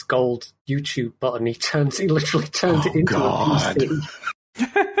got his gold YouTube button, he literally turned it into a PC.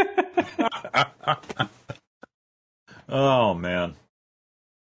 Oh, man.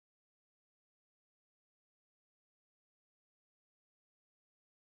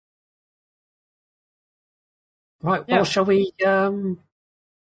 Right, well, shall we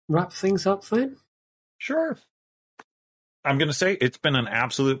wrap things up then? Sure. I'm going to say it's been an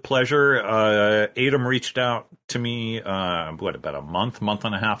absolute pleasure. Adam reached out to me, about a month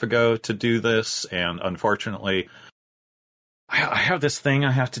and a half ago to do this. And unfortunately, I have this thing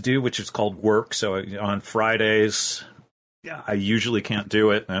I have to do, which is called work. So on Fridays, I usually can't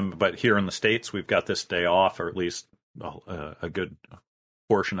do it. But here in the States, we've got this day off, or at least a good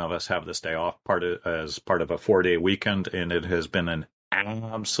portion of us have this day off as part of a 4-day weekend. And it has been an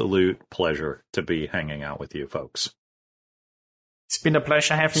absolute pleasure to be hanging out with you folks. It's been a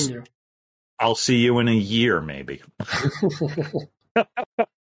pleasure having you. I'll see you in a year, maybe.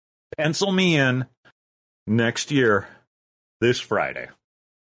 Pencil me in next year, this Friday.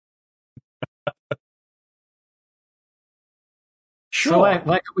 Sure. So where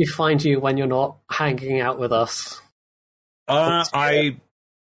can we find you when you're not hanging out with us? As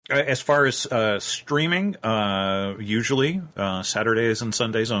far as streaming, usually Saturdays and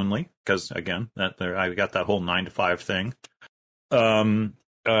Sundays only, because again, I got that whole 9 to 5 thing.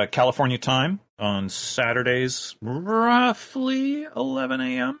 California time on Saturdays, roughly 11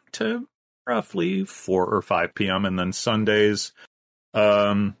 a.m. to roughly 4 or 5 p.m. And then Sundays,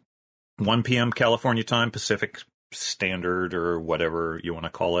 1 p.m. California time, Pacific Standard or whatever you want to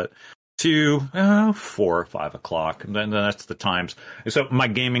call it, to 4 or 5 o'clock. And then that's the times. So my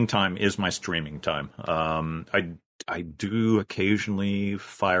gaming time is my streaming time. I do occasionally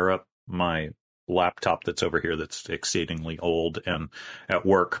fire up my laptop that's over here that's exceedingly old, and at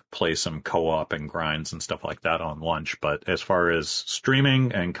work play some co-op and grinds and stuff like that on lunch. But as far as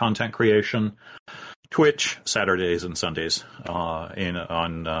streaming and content creation, Twitch Saturdays and Sundays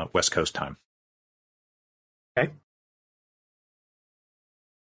on West Coast time.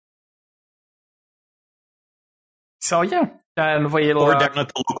 So yeah, then we'll or down at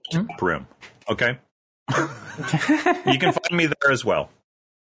the local tap room. Okay, you can find me there as well.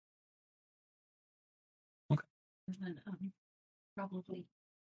 Okay. And then, probably.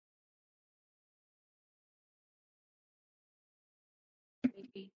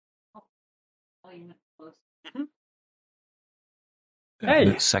 Hey.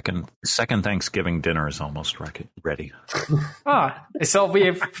 The second Thanksgiving dinner is almost ready. So we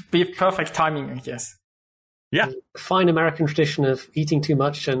have perfect timing, I guess. Yeah. Fine American tradition of eating too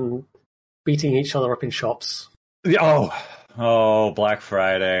much and beating each other up in shops. Oh, Black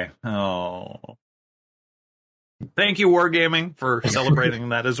Friday. Oh. Thank you, Wargaming, for celebrating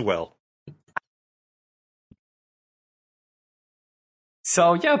that as well.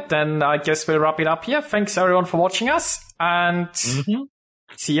 So yeah, then I guess we'll wrap it up here. Thanks everyone for watching us, and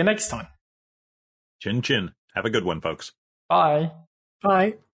see you next time. Chin chin. Have a good one, folks. Bye.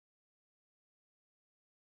 Bye.